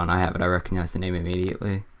 Hold on, I have it. I recognize the name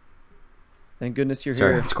immediately. Thank goodness you're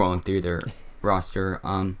here. here. Scrolling through their roster.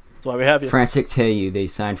 That's why we have you. Francis Teyu, they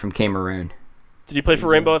signed from Cameroon. Did you play for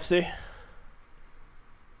Rainbow FC?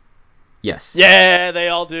 Yes. Yeah, they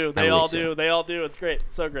all do. They all so. do. They all do. It's great.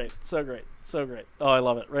 So great. So great. So great. Oh, I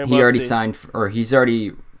love it. Rainbow he already FC. signed, he's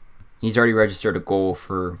already registered a goal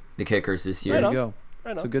for the Kickers this year. There you go.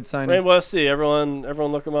 It's a good signing. Rainbow FC.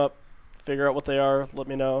 Everyone look them up. Figure out what they are. Let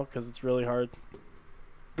me know because it's really hard.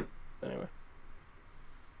 Anyway.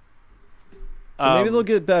 So maybe they'll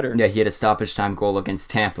get better. Yeah, he had a stoppage time goal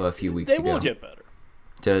against Tampa a few weeks ago. They will get better.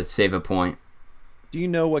 To save a point. Do you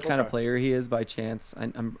know what kind of player he is by chance?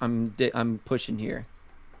 I'm pushing here.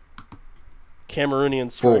 Cameroonian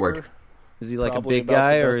striker. Forward. Is he like probably a big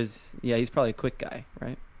guy or is he's probably a quick guy,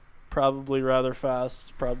 right? Probably rather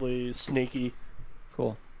fast, probably sneaky.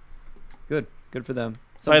 Cool. Good for them.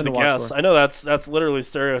 If I had to guess. I know that's literally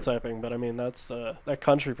stereotyping, but I mean that's that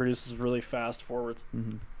country produces really fast forwards.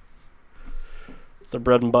 Mm-hmm. It's the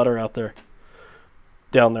bread and butter out there.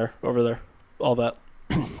 Down there, over there, all that.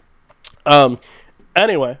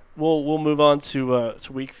 Anyway, we'll move on to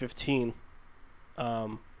Week 15.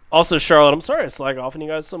 Also, Charlotte, I'm sorry I slag off on you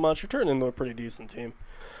guys so much. You're turning into a pretty decent team.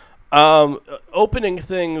 Opening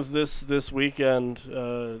things this weekend.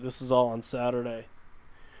 This is all on Saturday.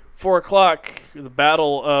 4 o'clock, the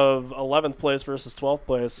battle of 11th place versus 12th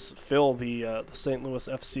place. Phil, the St. Louis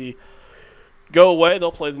FC, go away.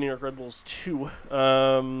 They'll play the New York Red Bulls 2.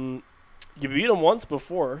 You beat them once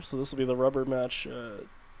before, so this will be the rubber match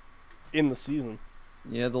in the season.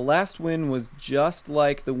 Yeah, the last win was just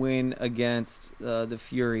like the win against the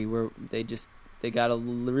Fury, where they got a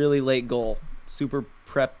really late goal, super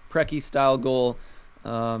Preki style goal.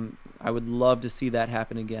 I would love to see that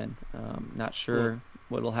happen again. Not sure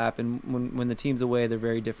what'll happen when the team's away. They're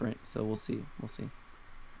very different, so we'll see.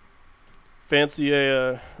 Fancy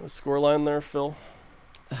a scoreline there, Phil?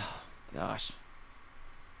 Gosh,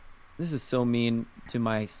 this is so mean to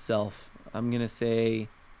myself. I'm gonna say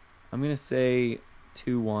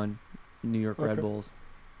 2-1 New York Red Bulls.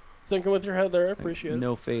 Thinking with your head there, I appreciate it.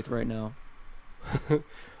 No faith right now.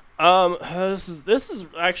 This is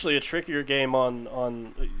actually a trickier game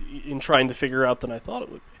in trying to figure out than I thought it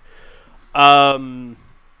would be.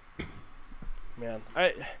 Man,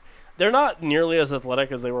 they're not nearly as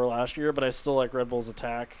athletic as they were last year, but I still like Red Bull's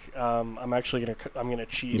attack. I'm gonna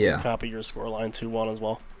cheat and copy your scoreline 2-1 as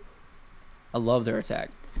well. I love their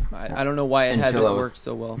attack. I don't know why it hasn't worked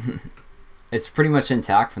so well. It's pretty much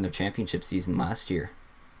intact from their championship season last year.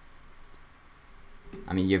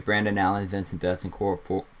 I mean, you have Brandon Allen, Vincent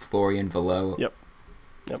Betancourt, Florian Valot. Yep.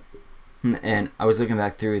 And I was looking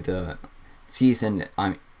back through the season.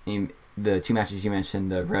 I mean, the two matches you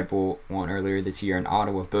mentioned, the Red Bull one earlier this year and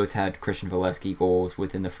Ottawa, both had Christian Valesky goals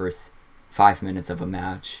within the first 5 minutes of a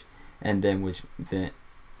match, and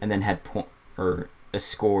then had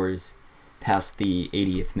scores past the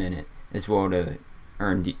 80th minute as well to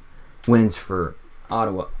earn the wins for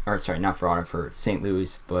Ottawa. Or sorry, not for Ottawa, for St.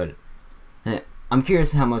 Louis. But I'm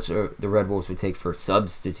curious how much the Red Bulls would take for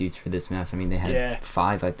substitutes for this match. I mean, they had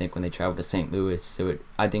 5, I think, when they traveled to St. Louis. So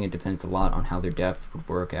I think it depends a lot on how their depth would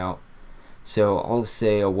work out. So I'll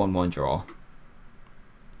say a 1-1 draw.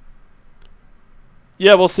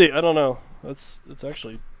 Yeah, we'll see. I don't know. It's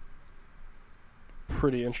actually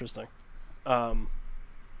pretty interesting.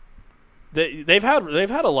 They've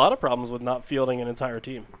had a lot of problems with not fielding an entire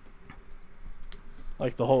team,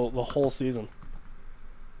 like the whole season.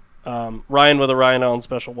 Ryan with a Ryan Allen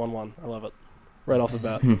special 1-1. I love it, right off the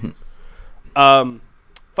bat.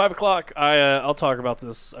 5 o'clock. I'll talk about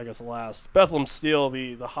this, I guess, last. Bethlehem Steel,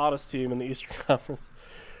 the hottest team in the Eastern Conference,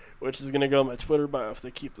 which is going to go on my Twitter bio if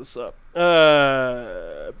they keep this up.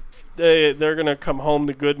 They're going to come home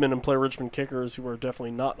to Goodman and play Richmond Kickers, who are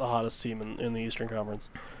definitely not the hottest team in the Eastern Conference.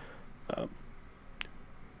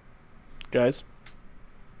 Guys?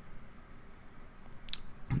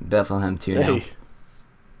 Bethlehem 2-0.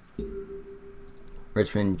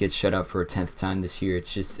 Richmond gets shut out for a 10th time this year.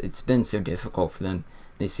 It's been so difficult for them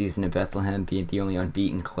this season at Bethlehem, being the only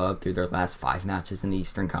unbeaten club through their last 5 matches in the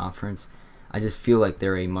Eastern Conference. I just feel like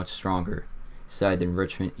they're a much stronger side than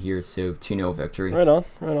Richmond here, so 2-0 victory. Right on.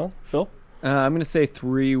 Phil? I'm going to say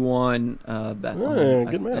 3-1 Bethlehem.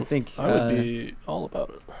 Good man. I think I would be all about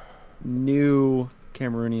it. New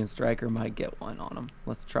Cameroonian striker might get one on him.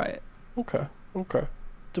 Let's try it. Okay.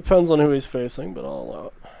 Depends on who he's facing, but I'll allow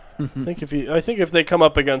it. I think if they come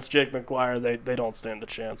up against Jake McGuire, they don't stand a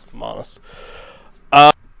chance, if I'm honest.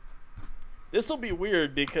 This will be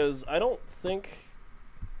weird because I don't think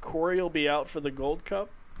Corey will be out for the Gold Cup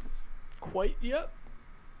quite yet.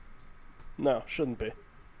 No, shouldn't be.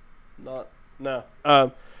 No.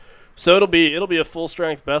 So it'll be a full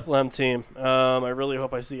strength Bethlehem team. I really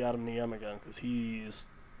hope I see Adam Niem again because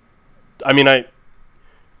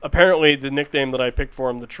apparently the nickname that I picked for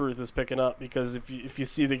him, The Truth, is picking up because if you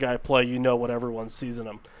see the guy play, you know what everyone's sees in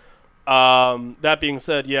him. That being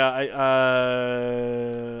said, I'll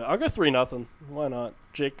go 3-0. Why not?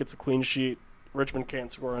 Jake gets a clean sheet. Richmond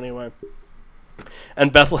can't score anyway.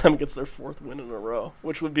 And Bethlehem gets their 4th win in a row,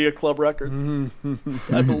 which would be a club record,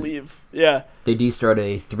 I believe. Yeah. They do start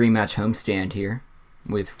a 3-match homestand here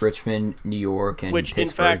with Richmond, New York, and Pittsburgh. In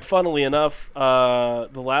fact, funnily enough, the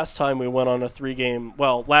last time we went on a 3-game,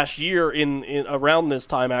 last year in around this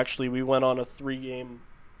time, actually, we went on a 3-game,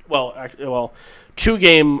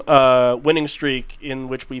 2-game winning streak in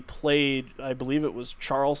which we played, I believe it was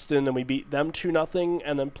Charleston, and we beat them 2-0,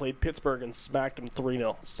 and then played Pittsburgh and smacked them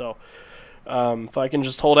 3-0. So if I can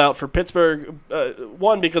just hold out for Pittsburgh,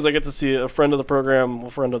 one, because I get to see a friend of the program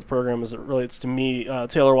as it relates to me,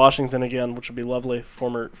 Taylor Washington again, which would be lovely,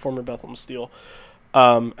 former Bethlehem Steel,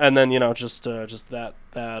 and then just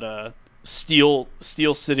that Steel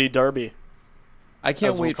City derby. I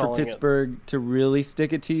can't wait for Pittsburgh to really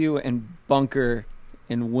stick it to you and bunker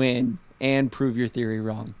and win and prove your theory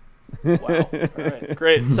wrong. Wow! All right,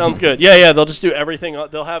 great. Sounds good. Yeah. They'll just do everything.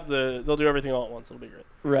 They'll do everything all at once. It'll be great.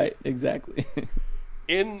 Right. Exactly.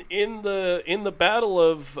 In the battle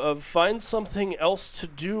of find something else to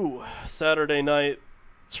do Saturday night,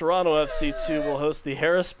 Toronto FC2 will host the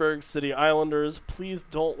Harrisburg City Islanders. Please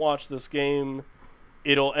don't watch this game.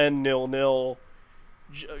 It'll end 0-0.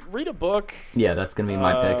 Read a book. Yeah, that's gonna be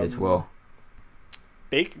my pick as well.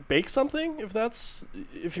 Bake something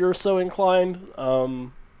if you're so inclined.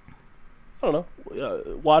 I don't know.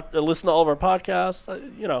 Listen to all of our podcasts.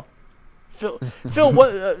 Phil,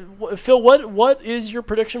 what is your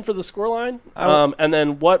prediction for the scoreline? And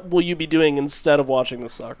then what will you be doing instead of watching the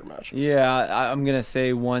soccer match? Yeah, I'm gonna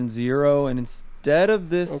say 1-0, and instead of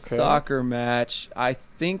this soccer match, I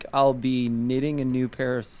think I'll be knitting a new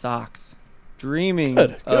pair of socks, dreaming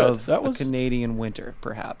of a Canadian winter,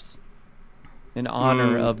 perhaps, in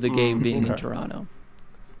honor of the game being in Toronto.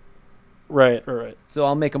 Right. So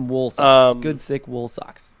I'll make them wool socks, good thick wool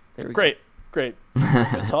socks. There we go. Great.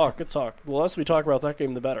 Good talk. The less we talk about that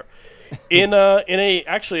game, the better. In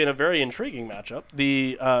a very intriguing matchup,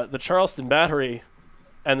 the Charleston Battery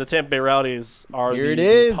and the Tampa Bay Rowdies are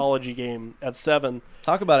the apology game at 7.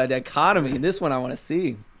 Talk about a dichotomy. This one I want to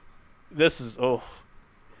see. This is to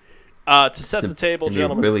set the table,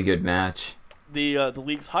 gentlemen. A really good match. The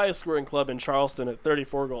league's highest scoring club in Charleston at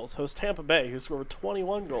 34 goals hosts Tampa Bay, who scored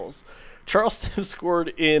 21 goals. Charleston have scored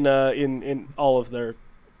in all of their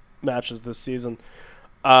matches this season.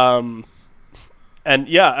 If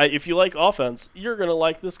you like offense, you're going to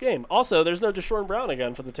like this game. Also, there's no Deshaun Brown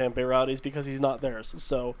again for the Tampa Bay Rowdies because he's not theirs.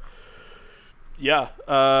 So, yeah.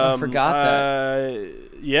 I forgot that.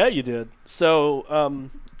 Yeah, you did. So, I'll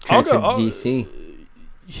go. DC.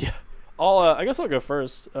 Yeah. I guess I'll go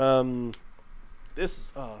first.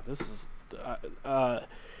 This is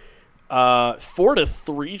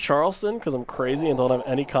 4-3 Charleston because I'm crazy and don't have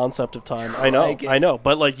any concept of time. I know,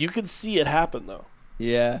 but you could see it happen though.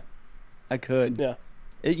 Yeah, I could. Yeah,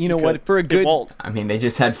 what? For a good, I mean, they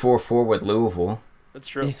just had 4-4 with Louisville. That's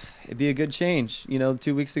true. It'd be a good change. 2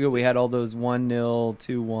 weeks ago we had all those 1-0,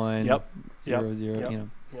 2-1, 0-0.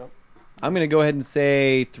 Yep. I'm gonna go ahead and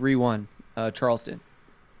say 3-1, Charleston.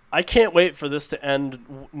 I can't wait for this to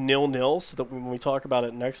end 0-0 so that when we talk about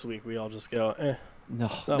it next week, we all just go, eh. No,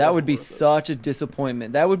 that would be such a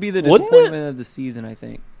disappointment. That would be the disappointment of the season, I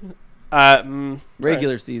think.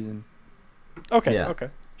 Regular season. Okay,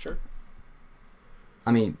 sure.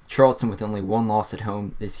 I mean, Charleston with only one loss at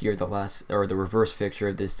home this year. The reverse fixture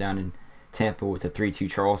of this down in Tampa was a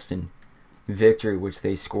 3-2 Charleston victory, which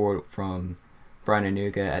they scored from Brian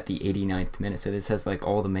Anuga at the 89th minute. So this has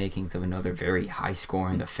all the makings of another very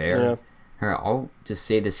high-scoring affair. Yeah. I'll just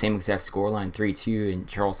say the same exact scoreline, 3-2 in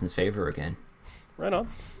Charleston's favor again. Right on.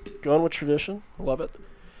 Going with tradition. Love it.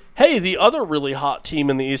 Hey, the other really hot team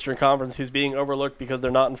in the Eastern Conference who's being overlooked because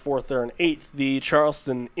they're not in 4th, they're in 8th, the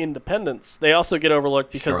Charleston Independents. They also get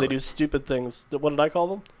overlooked because they do stupid things. What did I call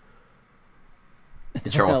them? The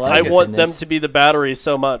Charleston I want them to be the Battery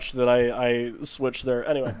so much that I switch their...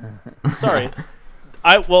 Anyway, sorry.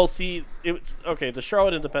 The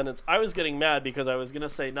Charlotte Independents, I was getting mad because I was going to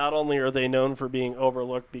say not only are they known for being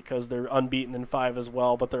overlooked because they're unbeaten in 5 as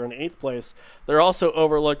well, but they're in 8th place. They're also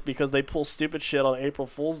overlooked because they pull stupid shit on April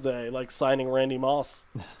Fool's Day, like signing Randy Moss.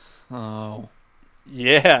 Oh.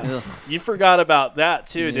 Yeah. Ugh. You forgot about that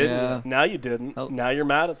too, didn't you? Now you didn't. Oh. Now you're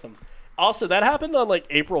mad at them. Also, that happened on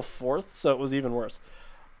April 4th, so it was even worse.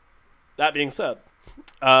 That being said,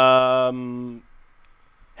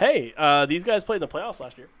 hey, these guys played in the playoffs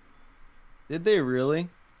last year. Did they really?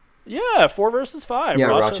 Yeah, 4 versus 5. Yeah,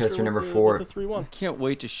 Rochester number 4. With a 3-1. I can't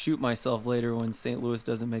wait to shoot myself later when St. Louis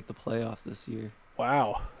doesn't make the playoffs this year.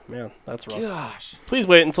 Wow, man, that's rough. Gosh. Please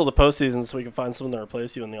wait until the postseason so we can find someone to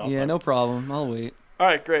replace you in the off time. Yeah, no problem. I'll wait. All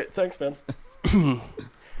right, great. Thanks, man.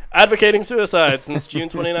 Advocating suicide since June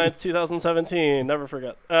 29th, 2017. Never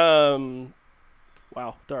forget. Wow,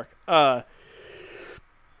 dark.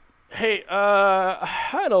 Hey,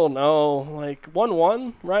 I don't know,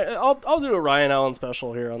 1-1, right? I'll do a Ryan Allen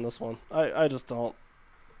special here on this one. I just don't.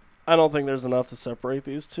 I don't think there's enough to separate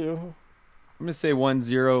these two. I'm gonna say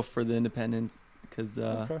 1-0 for the Independents because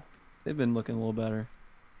they've been looking a little better.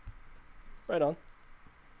 Right on.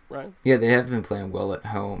 Right. Yeah, they have been playing well at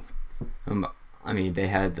home. I mean, they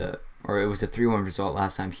had it was a 3-1 result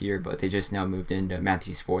last time here, but they just now moved into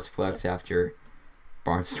Matthews Sportsplex after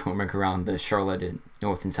barnstorming around the Charlotte and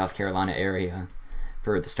North and South Carolina area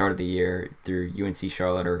for the start of the year through UNC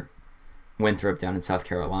Charlotte or Winthrop down in South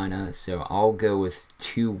Carolina. So I'll go with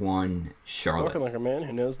 2-1 Charlotte. Spoken like a man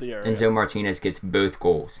who knows the area. Enzo Martinez gets both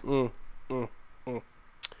goals.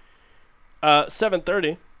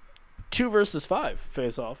 7:30, 2 versus 5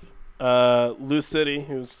 face off. Lou City,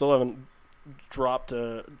 who still haven't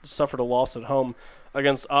suffered a loss at home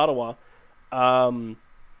against Ottawa. I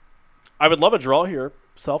would love a draw here,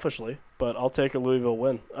 selfishly, but I'll take a Louisville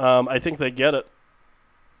win. I think they get it.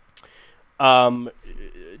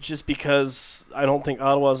 Just because I don't think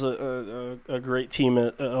Ottawa's a great team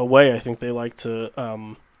away. I think they like to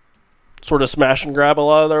sort of smash and grab a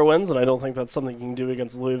lot of their wins, and I don't think that's something you can do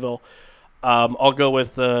against Louisville. I'll go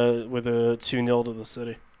with a 2-0 to the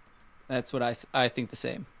City. That's what I think the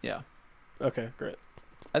same. Yeah. Okay, great.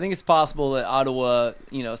 I think it's possible that Ottawa,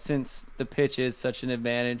 since the pitch is such an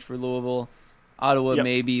advantage for Louisville, Ottawa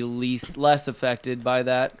may be less affected by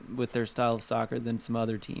that with their style of soccer than some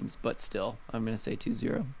other teams. But still, I'm going to say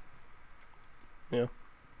 2-0. Yeah.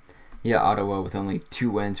 Yeah, Ottawa with only 2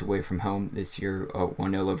 wins away from home this year,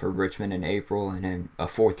 1-0 over Richmond in April, and then a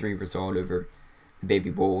 4-3 result over the Baby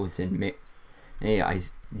Bulls in May. Hey, I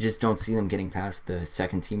just don't see them getting past the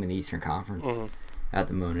second team in the Eastern Conference at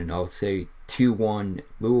the moment. I'll say 2-1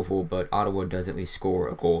 Louisville, but Ottawa does at least score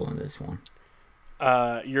a goal in this one.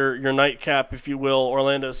 Your nightcap, if you will,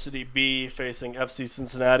 Orlando City B facing FC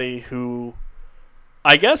Cincinnati, who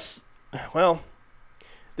I guess, well,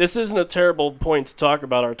 this isn't a terrible point to talk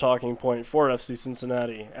about our talking point for FC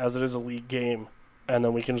Cincinnati, as it is a league game, and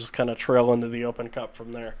then we can just kind of trail into the Open Cup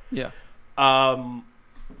from there. Yeah.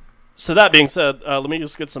 So that being said, let me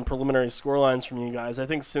just get some preliminary scorelines from you guys. I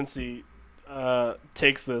think Cincy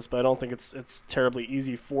takes this, but I don't think it's terribly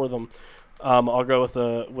easy for them. I'll go with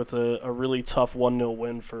a really tough 1-0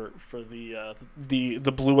 win for the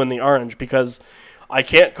blue and the orange, because I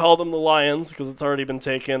can't call them the Lions because it's already been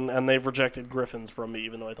taken, and they've rejected Griffins from me,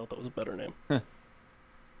 even though I thought that was a better name.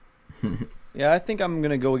 Yeah, I think I'm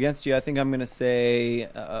going to go against you. I think I'm going to say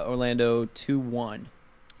Orlando 2-1.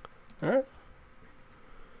 All right.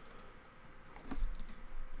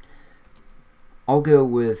 I'll go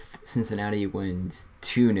with Cincinnati wins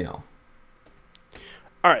 2-0. All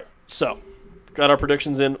right, so got our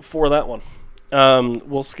predictions in for that one.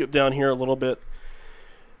 We'll skip down here a little bit.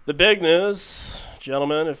 The big news,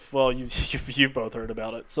 gentlemen, you've both heard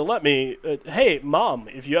about it. So let me, hey, Mom,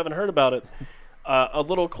 if you haven't heard about it, a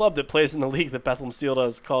little club that plays in the league that Bethlehem Steel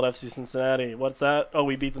does called FC Cincinnati. What's that? Oh,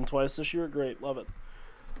 we beat them twice this year? Great, love it.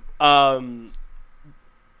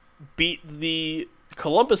 Beat the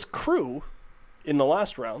Columbus Crew in the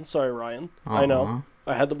last round. Sorry, Ryan. I know.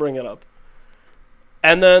 I had to bring it up.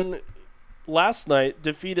 And then last night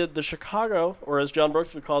defeated the Chicago, or as John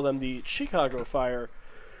Brooks would call them, the Chicago Fire,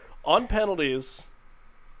 on penalties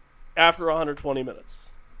after 120 minutes.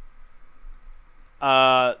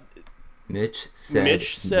 Mitch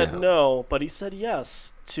said no, but he said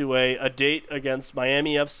yes to a date against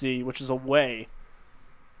Miami FC, which is away,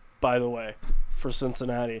 by the way, for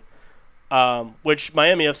Cincinnati. Which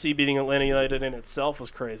Miami FC beating Atlanta United in itself was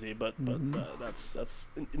crazy, but that's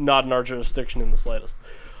not in our jurisdiction in the slightest.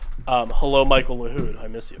 Hello, Michael Lahoud. I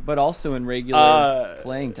miss you. But also in regular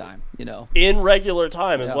playing time, In regular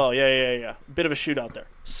time as well. Yeah. Bit of a shootout there.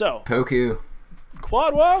 So Poku.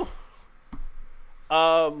 Quadwo.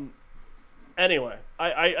 Anyway,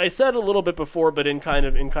 I said a little bit before, but in kind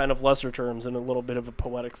of lesser terms, in a little bit of a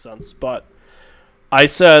poetic sense. But I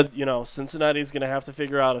said, Cincinnati's going to have to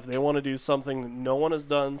figure out if they want to do something that no one has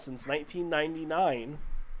done since 1999,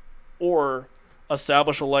 or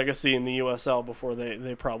establish a legacy in the USL before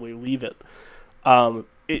they probably leave it.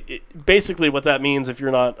 Basically what that means, if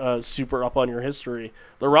you're not super up on your history,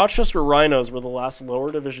 the Rochester Rhinos were the last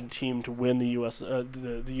lower division team to win the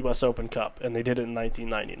US Open Cup, and they did it in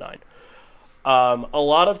 1999. A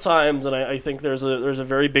lot of times, and I think there's a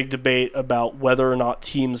very big debate about whether or not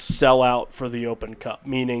teams sell out for the Open Cup,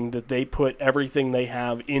 meaning that they put everything they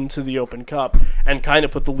have into the Open Cup and kind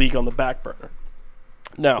of put the league on the back burner.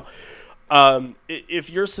 Now,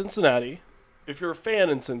 if you're Cincinnati, if you're a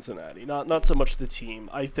fan in Cincinnati, not so much the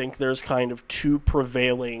team, I think there's kind of two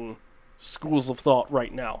prevailing schools of thought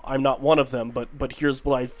right now. I'm not one of them, but here's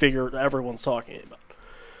what I figure everyone's talking about.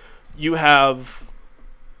 You have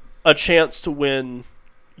a chance to win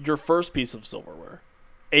your first piece of silverware,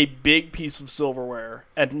 a big piece of silverware,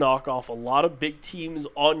 and knock off a lot of big teams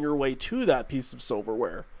on your way to that piece of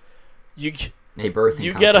silverware. You get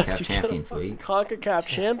a CONCACAF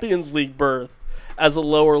Champions League berth as a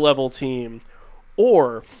lower level team,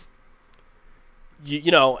 or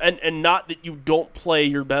and not that you don't play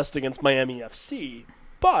your best against Miami FC,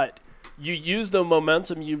 but you use the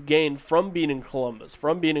momentum you've gained from beating Columbus,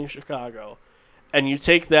 from beating Chicago, and you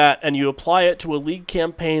take that and you apply it to a league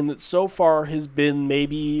campaign that so far has been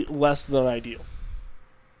maybe less than ideal.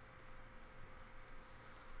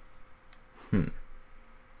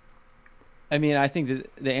 I mean, I think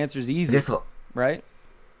that the answer is easy, right?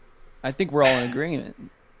 I think we're all in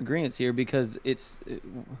agreements here, because it's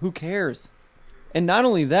who cares? And not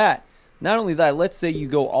only that, let's say you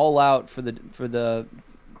go all out for the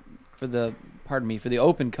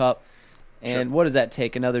Open Cup, and Sure. What does that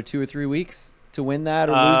take? Another 2 or 3 weeks to win that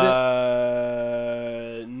or lose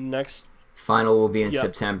it? Next final will be in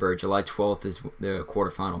September. July 12th is the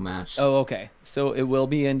quarterfinal match. Oh, okay. So it will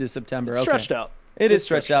be into September. It's stretched out. It is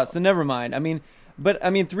stretched out, so never mind. I mean, But, I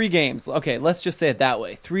mean, 3 games. Okay, let's just say it that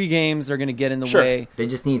way. 3 games are going to get in the Sure. way. They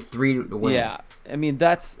just need 3 to win. Yeah. I mean,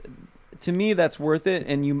 to me, that's worth it.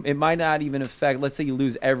 And it might not even affect, let's say you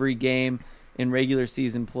lose every game in regular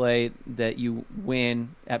season play that you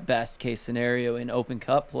win at best case scenario in Open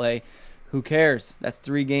Cup play. Who cares? That's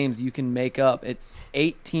 3 games you can make up. It's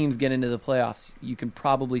 8 teams get into the playoffs. You can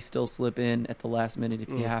probably still slip in at the last minute if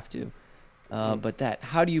you have to. But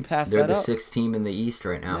how do you pass They're that the up? 6th team in the East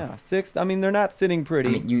right now. Yeah, 6th. I mean, they're not sitting pretty.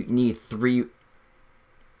 I mean, you need 3.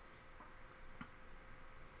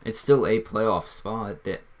 It's still a playoff spot.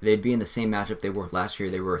 That they'd be in the same matchup they were last year.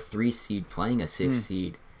 They were a 3 seed playing a 6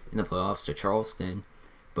 seed in the playoffs to Charleston.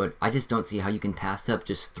 But I just don't see how you can pass up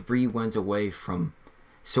just 3 wins away from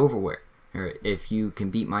silverware. Or if you can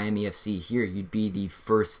beat Miami FC here, you'd be the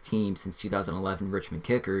first team since 2011 Richmond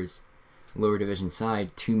Kickers, lower division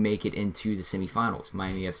side, to make it into the semifinals.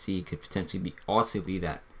 Miami FC could potentially also be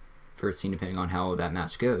that first team, depending on how that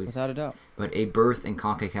match goes. Without a doubt. But a berth in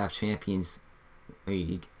CONCACAF Champions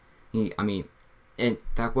League, I mean, in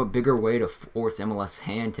fact, what bigger way to force MLS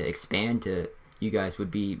hand to expand to you guys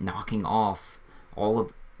would be knocking off or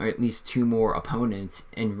at least 2 more opponents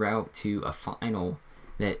en route to a final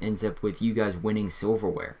that ends up with you guys winning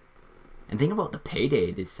silverware. And think about the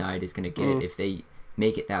payday this side is going to get if they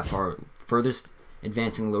make it that far, furthest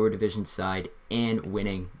advancing lower division side and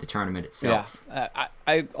winning the tournament itself. Yeah,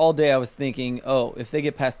 I all day I was thinking, if they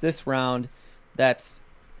get past this round, that's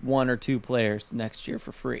 1 or 2 players next year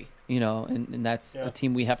for free, and that's a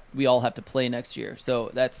team we all have to play next year.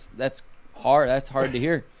 So that's hard. That's hard to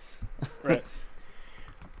hear. Right.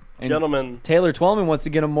 And gentlemen, Taylor Twellman wants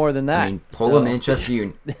to get him more than that. I mean, pull Manchester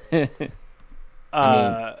United.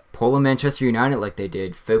 Pull Manchester United like they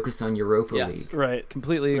did. Focus on Europa League. Right.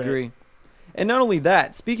 Completely agree. And not only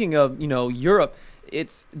that, speaking of Europe,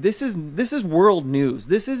 this is world news.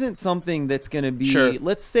 This isn't something that's going to be. Sure.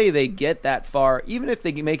 Let's say they get that far, even if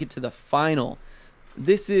they make it to the final.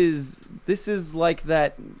 This is like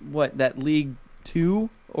that League 2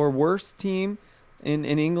 or worse team in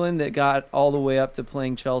England that got all the way up to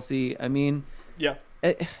playing Chelsea. I mean,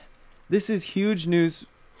 this is huge news.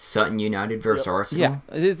 Sutton United versus Arsenal. Yeah,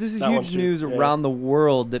 this is huge news around the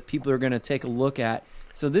world that people are going to take a look at.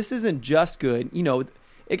 So this isn't just good.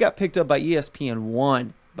 It got picked up by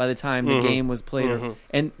ESPN1 by the time the game was played.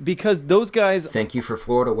 And because those guys... Thank you for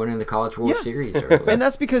Florida winning the College World Series earlier. And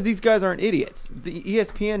that's because these guys aren't idiots. The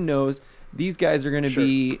ESPN knows these guys are going to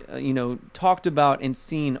be, talked about and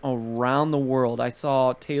seen around the world. I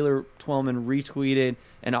saw Taylor Twellman retweeted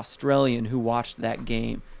an Australian who watched that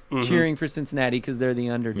game, cheering for Cincinnati because they're the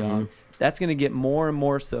underdog. That's going to get more and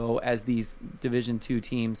more so as these Division II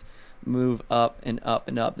teams move up and up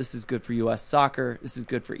and up. This is good for U.S. soccer. This is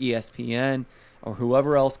good for ESPN or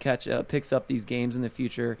whoever else picks up these games in the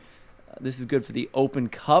future. This is good for the Open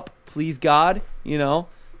Cup. Please God,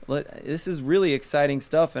 this is really exciting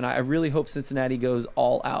stuff, and I really hope Cincinnati goes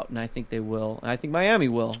all out, and I think they will. And I think Miami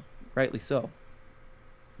will, rightly so.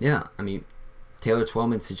 Yeah, I mean, Taylor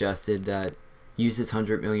Twellman suggested that use this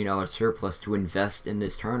 $100 million surplus to invest in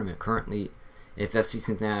this tournament. Currently, if FC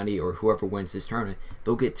Cincinnati or whoever wins this tournament,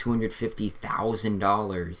 they'll get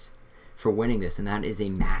 $250,000 for winning this, and that is a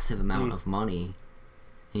massive amount of money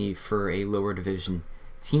for a lower division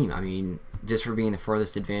team. I mean, just for being the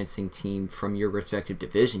farthest advancing team from your respective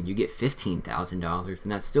division, you get $15,000,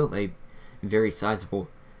 and that's still a very sizable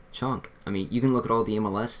chunk. I mean, you can look at all the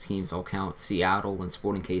MLS teams. I'll count Seattle and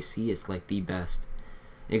Sporting KC as like the best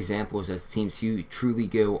examples as teams who truly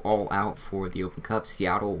go all out for the Open Cup.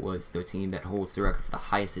 Seattle was the team that holds the record for the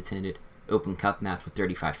highest attended Open Cup match with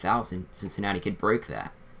 35,000. Cincinnati could break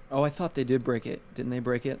that. Oh, I thought they did break it. Didn't they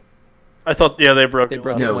break it? I thought, they broke it.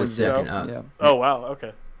 No, it was second up. Yeah. Oh, wow.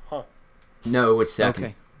 Okay. Huh. No, it was second.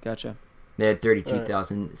 Okay, gotcha. They had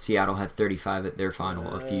 32,000. Right. Seattle had 35 at their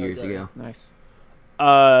final a few years ago. Nice.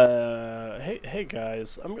 Hey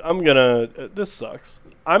guys, I'm gonna. This sucks.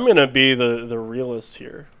 I'm gonna be the realist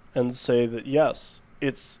here and say that yes,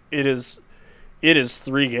 it is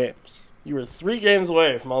 3 games. You were 3 games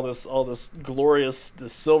away from all this glorious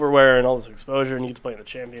silverware and all this exposure, and you get to play in the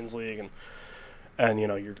Champions League, and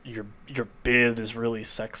your bid is really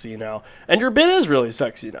sexy now, and your bid is really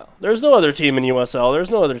sexy now. There's no other team in USL. There's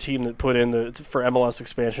no other team that put in for MLS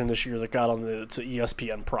expansion this year that got on to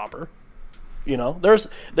ESPN proper.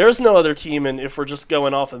 There's no other team, and if we're just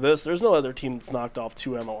going off of this, there's no other team that's knocked off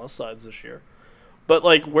 2 MLS sides this year. But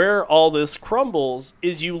where all this crumbles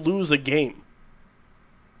is you lose a game.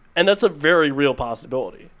 And that's a very real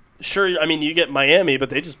possibility. Sure, I mean, you get Miami,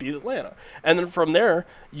 but they just beat Atlanta. And then from there,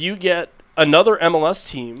 you get another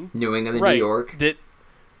MLS team. New England and New York.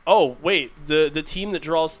 oh wait, the team that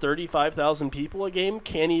draws 35,000 people a game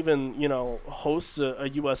can't even host a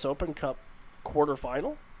U.S. Open Cup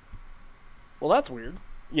quarterfinal. Well, that's weird,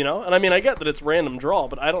 And I mean, I get that it's random draw,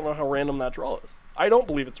 but I don't know how random that draw is. I don't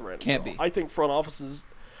believe it's a random. Can't draw. be. I think front offices.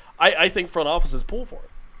 I think front offices pull for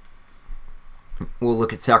it. We'll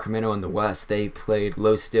look at Sacramento in the West. They played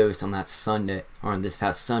Los Dos on this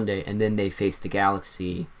past Sunday, and then they faced the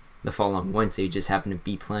Galaxy the following Wednesday. Just happened to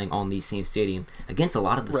be playing on the same stadium against a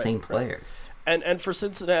lot of the same players. Right. And for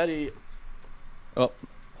Cincinnati. Oh,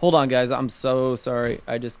 hold on, guys. I'm so sorry.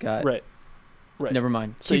 I just got right. Never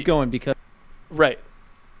mind. So Keep going because. Right.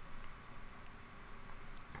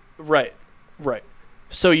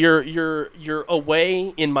 So you're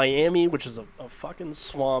away in Miami, which is a fucking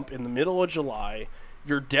swamp in the middle of July.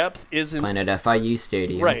 Your depth isn't playing at FIU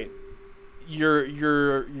Stadium. Right.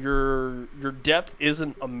 Your depth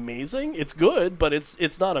isn't amazing. It's good, but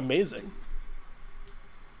it's not amazing.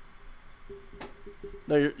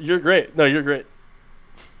 No, you're great. No, you're great.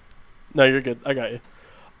 No, you're good. I got you.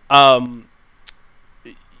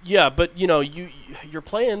 Yeah, but you're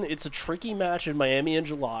playing. It's a tricky match in Miami in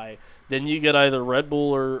July. Then you get either Red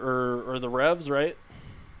Bull or the Revs, right?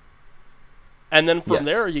 And then from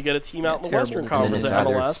there you get a team out in the Western Conference at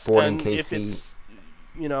MLS. Sporting and KC. If it's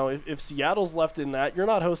if Seattle's left in that, you're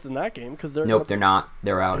not hosting that game because they're they're not.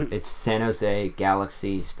 They're out. It's San Jose,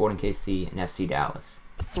 Galaxy, Sporting KC, and FC Dallas.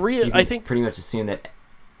 I think pretty much assume that.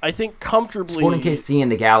 I think comfortably. Sporting KC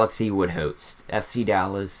and the Galaxy would host. FC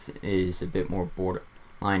Dallas is a bit more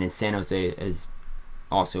borderline, and San Jose is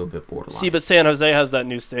also a bit borderline. See, but San Jose has that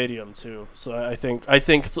new stadium too, so I think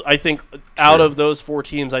out of those 4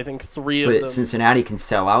 teams, I think 3 of them. But Cincinnati can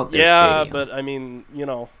sell out their stadium. Yeah, but I mean,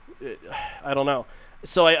 I don't know.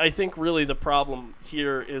 So I think really the problem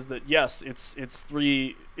here is that yes, it's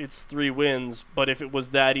 3 wins, but if it was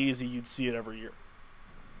that easy, you'd see it every year.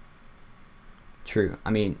 True. I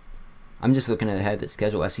mean, I'm just looking ahead at the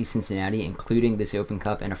schedule. FC Cincinnati, including this Open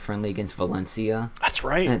Cup and a friendly against Valencia. That's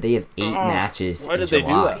right. They have 8 matches. Why did they do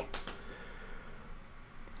that?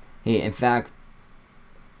 Hey, in fact,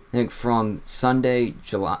 I think from Sunday,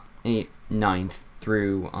 July 9th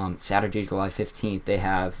through Saturday, July 15th,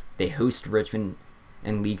 they host Richmond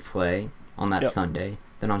in league play on that Sunday.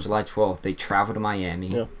 Then on July 12th, they travel to Miami.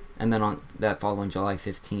 Yep. And then on that following July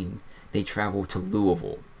 15th, they travel to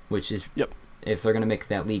Louisville, which is... Yep. If they're going to make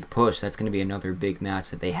that league push, that's going to be another big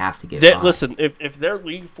match that they have to get by. Listen, if their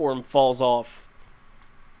league form falls off,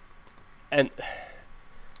 and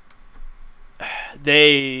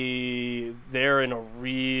they're in a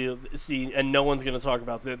and no one's going to talk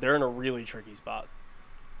about that. They're in a really tricky spot.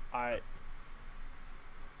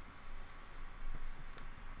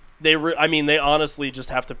 They honestly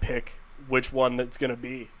just have to pick which one that's going to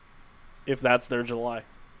be, if that's their July.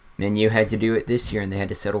 Man U had to do it this year, and they had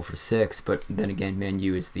to settle for 6. But then again, Man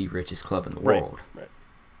U is the richest club in the world. Right.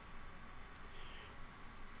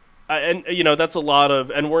 And that's a lot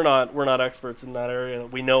of, and we're not experts in that area.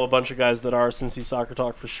 We know a bunch of guys that are. Cincy Soccer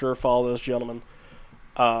Talk for sure. Follow those gentlemen.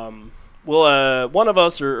 One of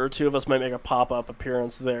us or 2 of us might make a pop-up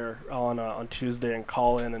appearance there on Tuesday and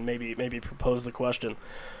call in and maybe propose the question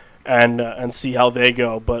and see how they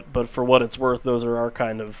go. But for what it's worth, those are our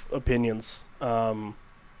kind of opinions.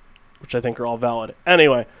 Which I think are all valid.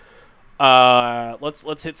 Anyway,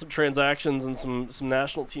 let's hit some transactions and some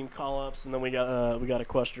national team call-ups, and then we got a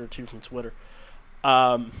question or 2 from Twitter.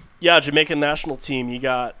 Jamaican national team. You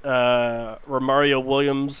got Romario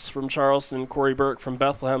Williams from Charleston, Corey Burke from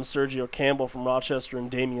Bethlehem, Sergio Campbell from Rochester, and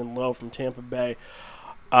Damian Lowe from Tampa Bay.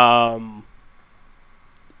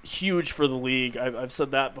 Huge for the league. I've said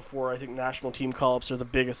that before. I think national team call-ups are the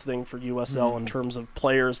biggest thing for USL in terms of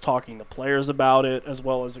players talking to players about it, as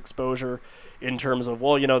well as exposure in terms of,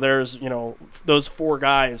 there's, those 4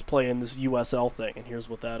 guys playing this USL thing, and here's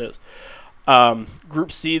what that is.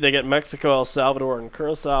 Group C, they get Mexico, El Salvador, and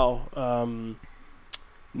Curacao.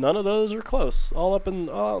 None of those are close. All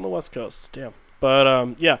on the West Coast. Damn. But,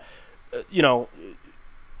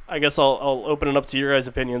 I guess I'll open it up to your guys'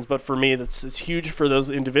 opinions, but for me, it's huge for those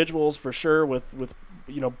individuals for sure. With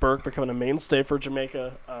Burke becoming a mainstay for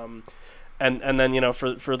Jamaica, and then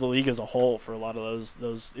for the league as a whole for a lot of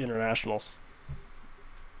those internationals.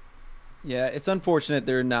 Yeah, it's unfortunate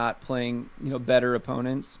they're not playing better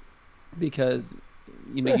opponents because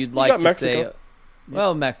you'd like to Mexico. say,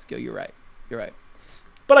 well, Mexico. You're right.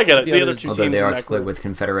 But I get it. The other others, 2 although teams they in are that split group. with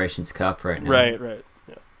Confederations Cup right now. Right.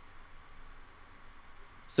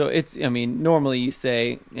 So normally you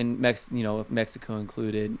say Mexico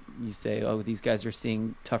included, you say, oh, these guys are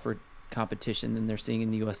seeing tougher competition than they're seeing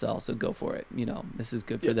in the USL, so go for it. This is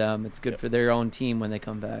good for them. It's good for their own team when they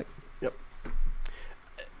come back. Yep.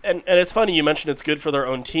 and it's funny you mentioned it's good for their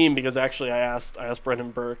own team, because actually I asked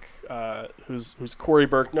Brendan Burke, who's Corey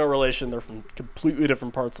Burke, no relation. They're from completely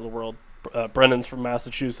different parts of the world. Brendan's from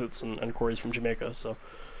Massachusetts and Corey's from Jamaica. So,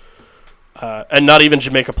 and not even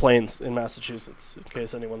Jamaica Plains in Massachusetts, in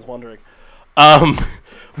case anyone's wondering.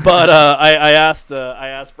 But I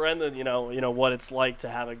asked Brendan, you know what it's like to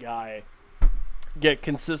have a guy get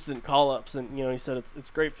consistent call-ups, and he said it's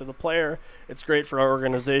great for the player, it's great for our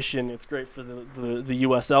organization, it's great for the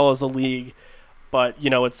USL as a league, but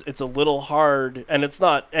it's a little hard, and it's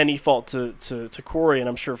not any fault to Corey, and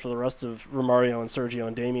I'm sure for the rest of Romario and Sergio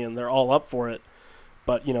and Damian, they're all up for it,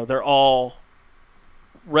 but they're all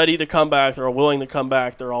ready to come back, they're all willing to come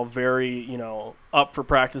back, they're all very up for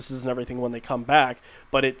practices and everything when they come back,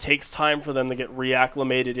 but it takes time for them to get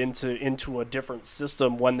reacclimated into a different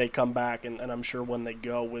system when they come back, and I'm sure when they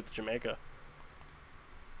go with Jamaica.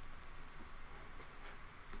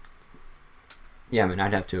 Yeah, I mean,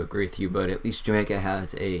 I'd have to agree with you, but at least Jamaica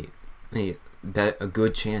has a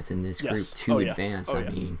good chance in this group to advance. I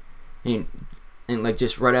mean, and like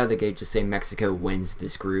just right out of the gate, just say Mexico wins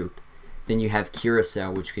this group. Then you have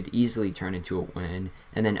Curacao, which could easily turn into a win,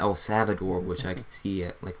 and then El Salvador, which I could see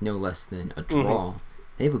at like no less than a draw.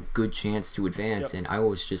 They have a good chance to advance, and I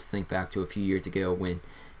always just think back to a few years ago when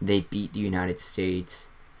they beat the United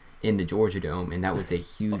States in the Georgia Dome, and that was a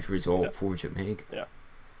huge result for Jamaica.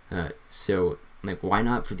 So, like, why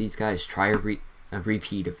not for these guys try a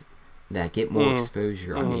repeat of that, get more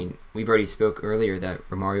exposure? I mean, we've already spoke earlier that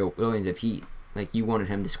Romario Williams, if you wanted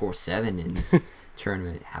him to score 7 in this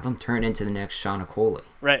tournament, have him turn into the next Sean Coley.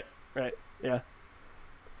 Right, yeah.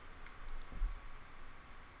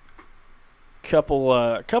 Couple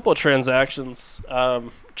of transactions.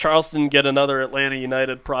 Charleston get another Atlanta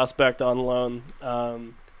United prospect on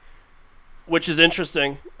loan, which is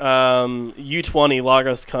interesting. U20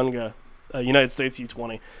 Lagos Kunga, United States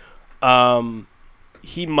U20.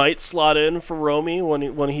 He might slot in for Romy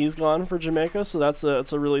when he's gone for Jamaica, so that's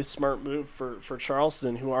a really smart move for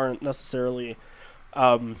Charleston, who aren't necessarily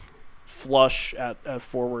flush at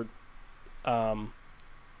forward.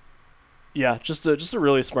 Just a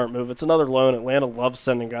really smart move. It's another loan. Atlanta loves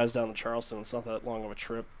sending guys down to Charleston. It's not that long of a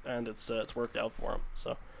trip, and it's worked out for them.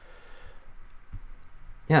 So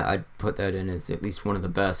yeah, I'd put that in as at least one of the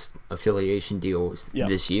best affiliation deals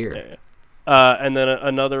this year. And then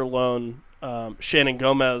another loan, Shannon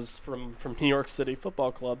Gomez from New York City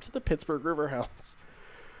Football Club to the Pittsburgh Riverhounds.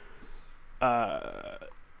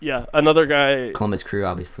 Another guy. Columbus Crew,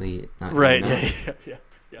 obviously. Not right. Yeah.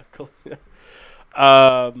 Cool.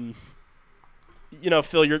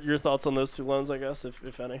 Phil, your thoughts on those two loans, I guess,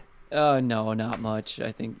 if any. No, not much.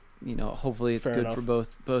 I think hopefully it's good for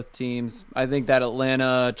both teams. I think that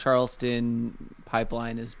Atlanta Charleston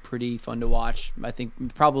pipeline is pretty fun to watch. I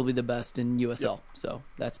think probably the best in USL. So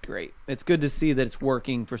that's great. It's good to see that it's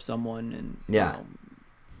working for someone. And Yeah.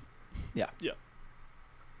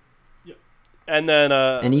 And then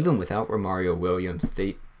and even without Romario Williams,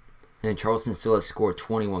 Charleston still has scored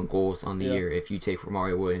 21 goals on the year. If you take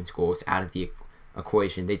Romario Williams' goals out of the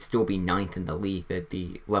equation, they'd still be 9th in the league. That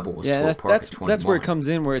the level was that's where it comes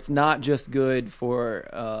in, where it's not just good for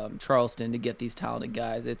Charleston to get these talented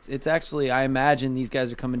guys. It's actually, I imagine these guys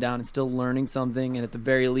are coming down and still learning something, and at the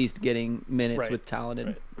very least getting minutes with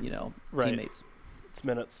talented teammates. It's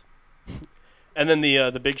minutes. And then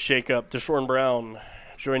the big shakeup, Deshaun Brown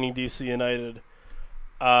joining DC United.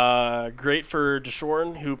 Great for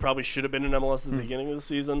Deshaun, who probably should have been in MLS at the beginning of the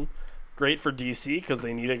season. Great for DC because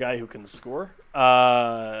they need a guy who can score.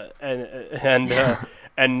 And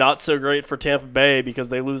not so great for Tampa Bay because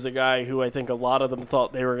they lose a guy who I think a lot of them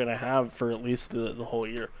thought they were going to have for at least the whole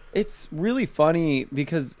year. It's really funny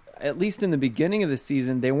because at least in the beginning of the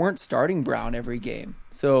season, they weren't starting Brown every game.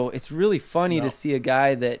 So it's really funny to see a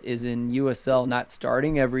guy that is in USL not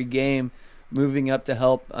starting every game, moving up to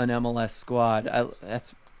help an MLS squad.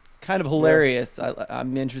 That's kind of hilarious.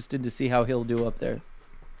 I'm interested to see how he'll do up there.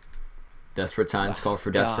 Desperate times call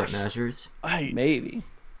for desperate measures. Maybe.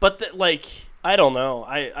 But I don't know.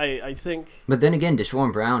 I think. But then again,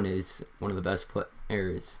 Deshaun Brown is one of the best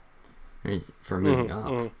players for moving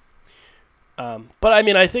up. But I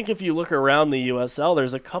mean, I think if you look around the USL,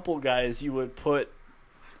 there's a couple guys you would put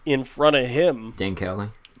in front of him. Dan Kelly.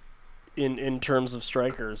 In terms of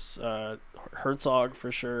strikers, Herzog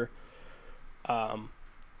for sure. Dan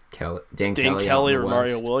Kelly,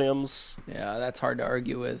 Romario Williams. Yeah, that's hard to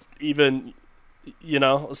argue with. Even,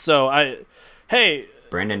 so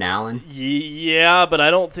Brandon Allen. Yeah, but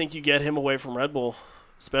I don't think you get him away from Red Bull,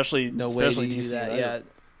 especially way to DC. do that. Yeah.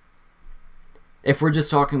 If we're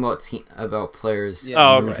just talking about players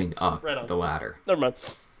moving up the ladder. Never mind.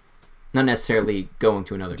 Not necessarily going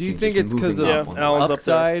to another Do team. you think just it's because of moving up on the Allen's ladder. up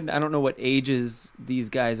there. upside? I don't know what ages these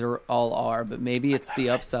guys all are, but maybe it's the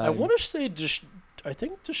upside. I want to say I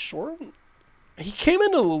think Deshaun, he came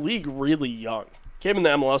into the league really young. Came into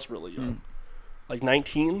MLS really young. Like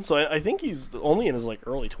 19. So I think he's only in his like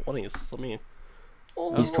early 20s.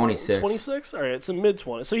 He's 26. 26? All right, it's in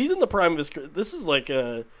mid-20s. So he's in the prime of his career. This is like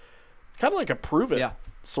kind of like a prove it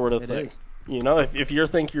sort of it thing. is. You know, if you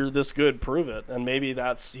think you're this good, prove it. And maybe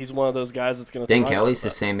he's one of those guys that's going to Dan Kelly's the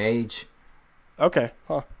same age. Okay,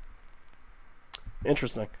 huh.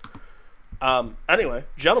 Interesting. Anyway,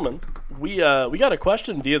 gentlemen, we got a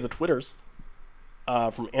question via the Twitters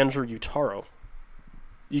from Andrew Utaro.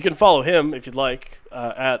 You can follow him if you'd like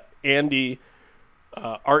at Andy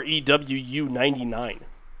REWU99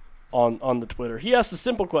 on the Twitter. He asked a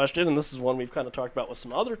simple question, and this is one we've kind of talked about with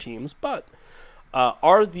some other teams, but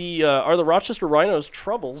are the Rochester Rhinos'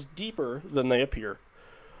 troubles deeper than they appear?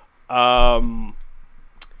 So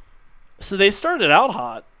they started out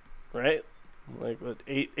hot, right? Like what,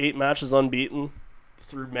 eight matches unbeaten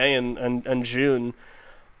through May and June.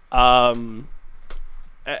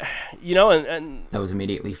 You know, and that was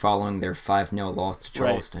immediately following their 5-0 loss to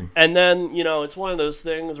Charleston. Right. And then, you know, it's one of those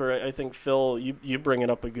things where I think, Phil, you bring it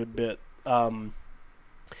up a good bit.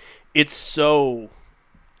 It's so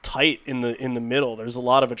tight in the middle. There's a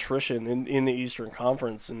lot of attrition in the Eastern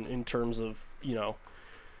Conference in terms of, you know,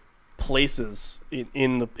 places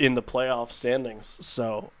in the playoff standings.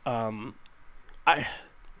 So I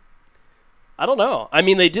don't know. I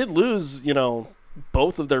mean, they did lose, you know,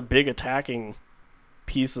 both of their big attacking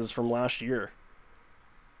pieces from last year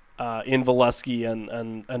in Valesky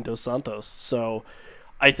and Dos Santos. So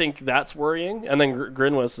I think that's worrying. And then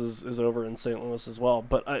Grinwis is over in St. Louis as well.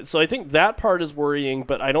 But so I think that part is worrying,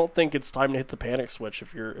 but I don't think it's time to hit the panic switch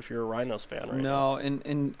if you're a Rhinos fan right now. No,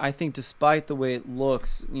 and I think despite the way it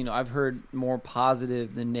looks, you know, I've heard more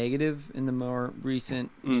positive than negative in the more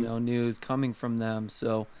recent, you know, news coming from them.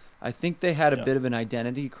 So I think they had a bit of an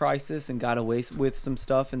identity crisis and got away with some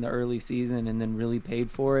stuff in the early season and then really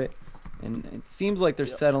paid for it. And it seems like they're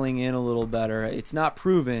settling in a little better. It's not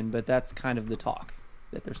proven, but that's kind of the talk,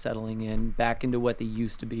 that they're settling in back into what they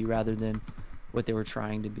used to be rather than what they were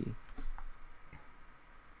trying to be.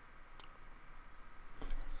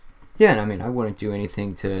 Yeah, and I mean, I wouldn't do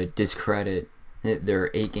anything to discredit their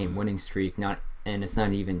 8-game winning streak. And it's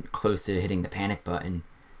not even close to hitting the panic button.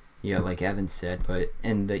 Yeah, like Evan said, but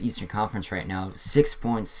in the Eastern Conference right now, 6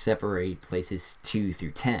 points separate places 2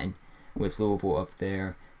 through 10, with Louisville up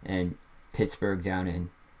there and Pittsburgh down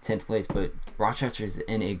in 10th place. But Rochester's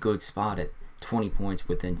in a good spot at 20 points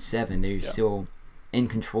within 7. They're still in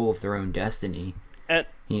control of their own destiny.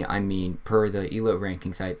 I mean, per the ELO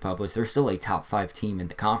ranking site published, they're still a top 5 team in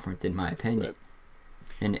the conference, in my opinion.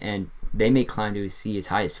 Right. And they may climb to see as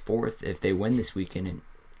high as 4th if they win this weekend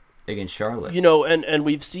against Charlotte. You know, and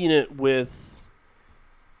we've seen it with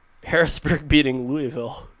Harrisburg beating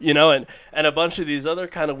Louisville, you know, and a bunch of these other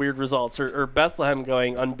kind of weird results, or Bethlehem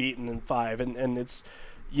going unbeaten in 5, and it's,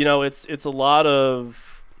 you know, it's a lot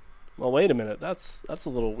of, well, wait a minute, that's a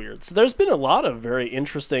little weird. So there's been a lot of very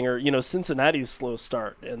interesting, or, you know, Cincinnati's slow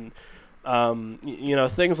start, and you know,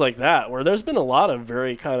 things like that, where there's been a lot of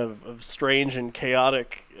very kind of strange and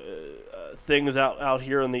chaotic things out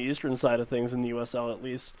here on the eastern side of things, in the USL at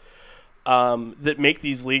least, that make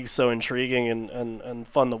these leagues so intriguing and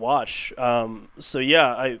fun to watch. So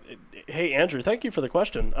yeah, hey Andrew, thank you for the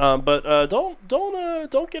question. But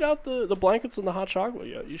don't get out the blankets and the hot chocolate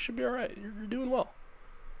yet. You should be all right. You're doing well.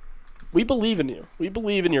 We believe in you. We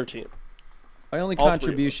believe in your team. My only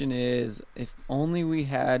contribution is, if only we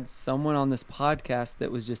had someone on this podcast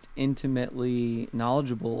that was just intimately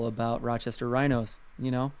knowledgeable about Rochester Rhinos,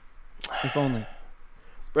 you know? If only.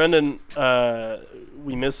 Brendan,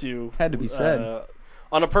 we miss you. Had to be said.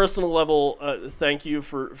 On a personal level, thank you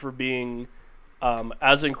for being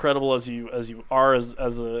as incredible as you are as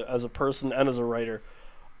a person and as a writer.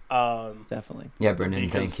 Definitely. Yeah, Brendan,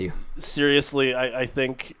 thank you. Seriously, I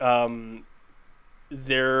think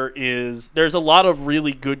there's a lot of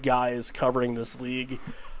really good guys covering this league.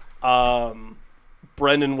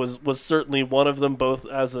 Brendan was certainly one of them, both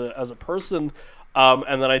as a person.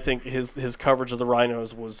 And then I think his coverage of the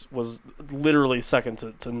Rhinos was literally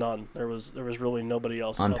second to none. There was really nobody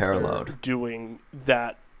else unparalleled out there doing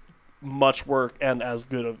that much work and as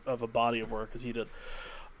good of a body of work as he did.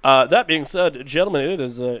 That being said, gentlemen, it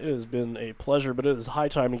has been a pleasure, but it is high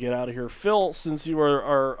time to get out of here. Phil, since you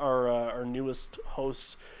are our newest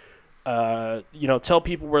host, Tell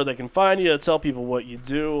people where they can find you, tell people what you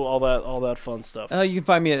do, all that fun stuff. You can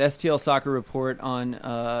find me at STL Soccer Report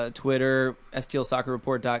on Twitter,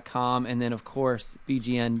 stlsoccerreport.com, and then, of course,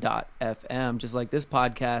 bgn.fm, just like this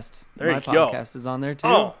podcast. There My you go. podcast is on there, too.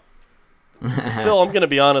 Oh. Phil, I'm going to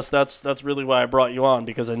be honest, that's really why I brought you on,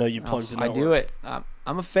 because I know you plugged the network. I do it.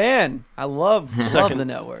 I'm a fan. I love the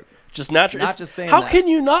network. Just natural. Not just saying how that. can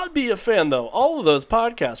you not be a fan, though? All of those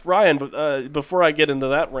podcasts. Ryan, before I get into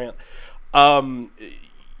that rant,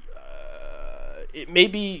 it may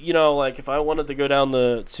be, like if I wanted to go down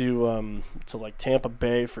to like Tampa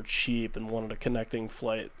Bay for cheap and wanted a connecting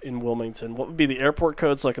flight in Wilmington, what would be the airport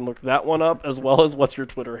code so I can look that one up, as well as what's your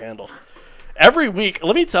Twitter handle? Every week,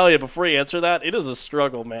 let me tell you, before you answer that, it is a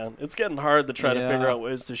struggle, man. It's getting hard to try to figure out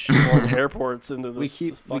ways to shoehorn airports into this.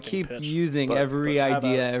 We keep pitch. using every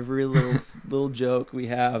idea, every little joke we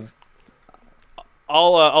have.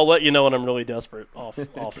 I'll let you know when I'm really desperate off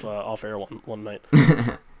air one night.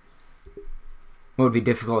 It would be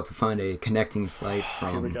difficult to find a connecting flight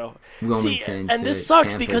from Wilmington and to this sucks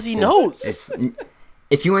Tampa, because he knows.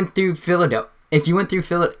 If you went through Philadelphia.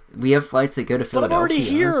 We have flights that go to Philadelphia. But I'm already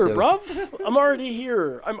here, bruv. I'm already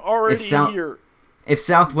here. If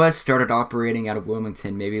Southwest started operating out of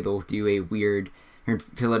Wilmington, maybe they'll do a weird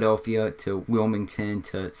Philadelphia to Wilmington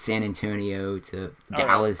to San Antonio to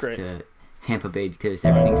Dallas to Tampa Bay, because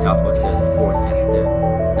everything Southwest does, of course, has to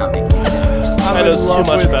not make any sense. I know it's too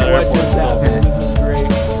much better. This is great.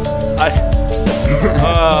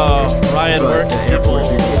 Ryan, But the airport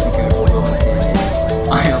you're getting to go to Wilmington is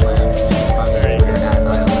ILM.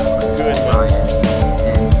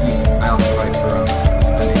 I also write for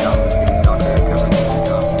the McDonald's City Soccer, covering Eastern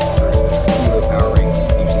Conference for Kilo Power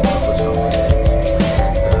Rankings, usually published on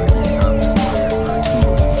Mondays, and Eastern Conference Player for Team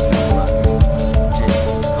 11,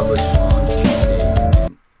 and published on Tuesdays,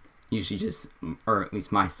 and usually just, or at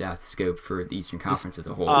least my stats scope for the Eastern Conference as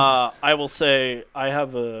a whole. I will say I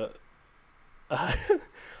have a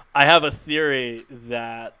theory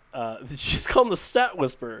that just call him the Stat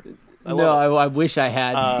Whisperer. I wish I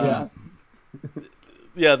had.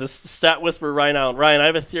 Yeah, this Stat Whisperer Ryan Allen. Ryan, I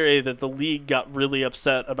have a theory that the league got really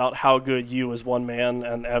upset about how good you as one man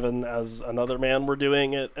and Evan as another man were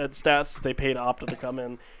doing at stats. They paid Opta to come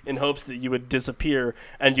in hopes that you would disappear,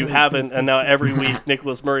 and you haven't. And now every week,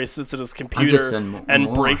 Nicholas Murray sits at his computer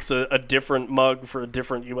and breaks a different mug for a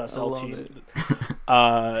different USL team.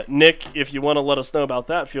 Nick, if you want to let us know about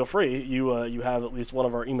that, feel free. You have at least one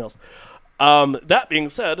of our emails. That being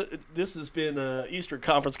said, this has been Eastern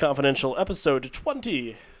Conference Confidential episode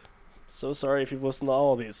 20. So sorry if you've listened to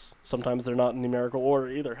all of these. Sometimes they're not in numerical order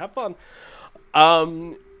either. Have fun.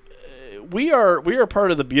 We are part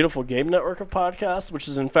of the Beautiful Game Network of podcasts, which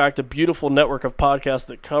is in fact a beautiful network of podcasts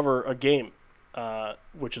that cover a game,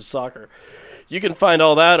 which is soccer. You can find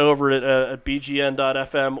all that over at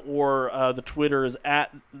bgn.fm, or the Twitter is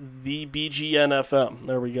at the BGNFM.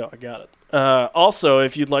 There we go. I got it. Also,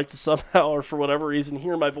 if you'd like to somehow or for whatever reason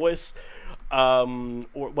hear my voice,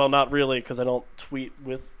 not really, because I don't tweet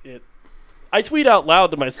with it. I tweet out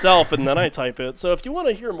loud to myself and then I type it. So if you want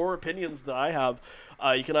to hear more opinions that I have,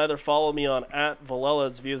 you can either follow me on @Villela,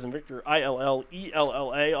 it's V as in Victor,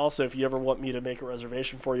 ILLELLA. Also, if you ever want me to make a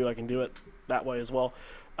reservation for you, I can do it that way as well.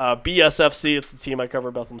 BSFC, it's the team I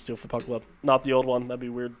cover, Bethlehem Steel Football Club. Not the old one, that'd be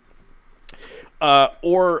weird.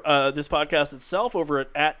 Or this podcast itself over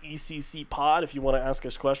at ECC Pod. If you want to ask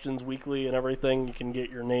us questions weekly and everything, you can get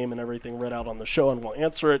your name and everything read out on the show and we'll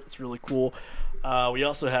answer it. It's really cool. We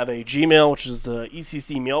also have a Gmail, which is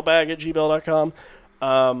eccmailbag@gmail.com.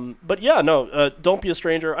 But yeah, no, don't be a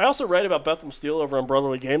stranger. I also write about Bethlehem Steel over on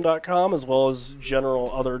brotherlygame.com, as well as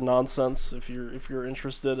general other nonsense if you're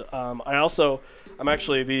interested. I'm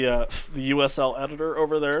actually the USL editor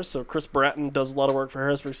over there, so Chris Bratton does a lot of work for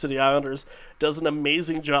Harrisburg City Islanders, does an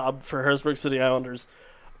amazing job for Harrisburg City Islanders,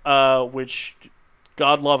 which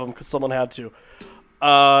God love him because someone had to.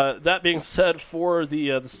 That being said, for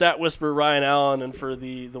the Stat Whisperer Ryan Allen and for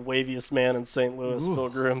the waviest man in St. Louis, Phil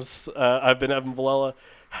Grooms, I've been Evan Villela.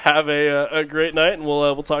 Have a great night, and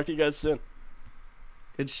we'll talk to you guys soon.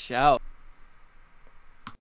 Good shout.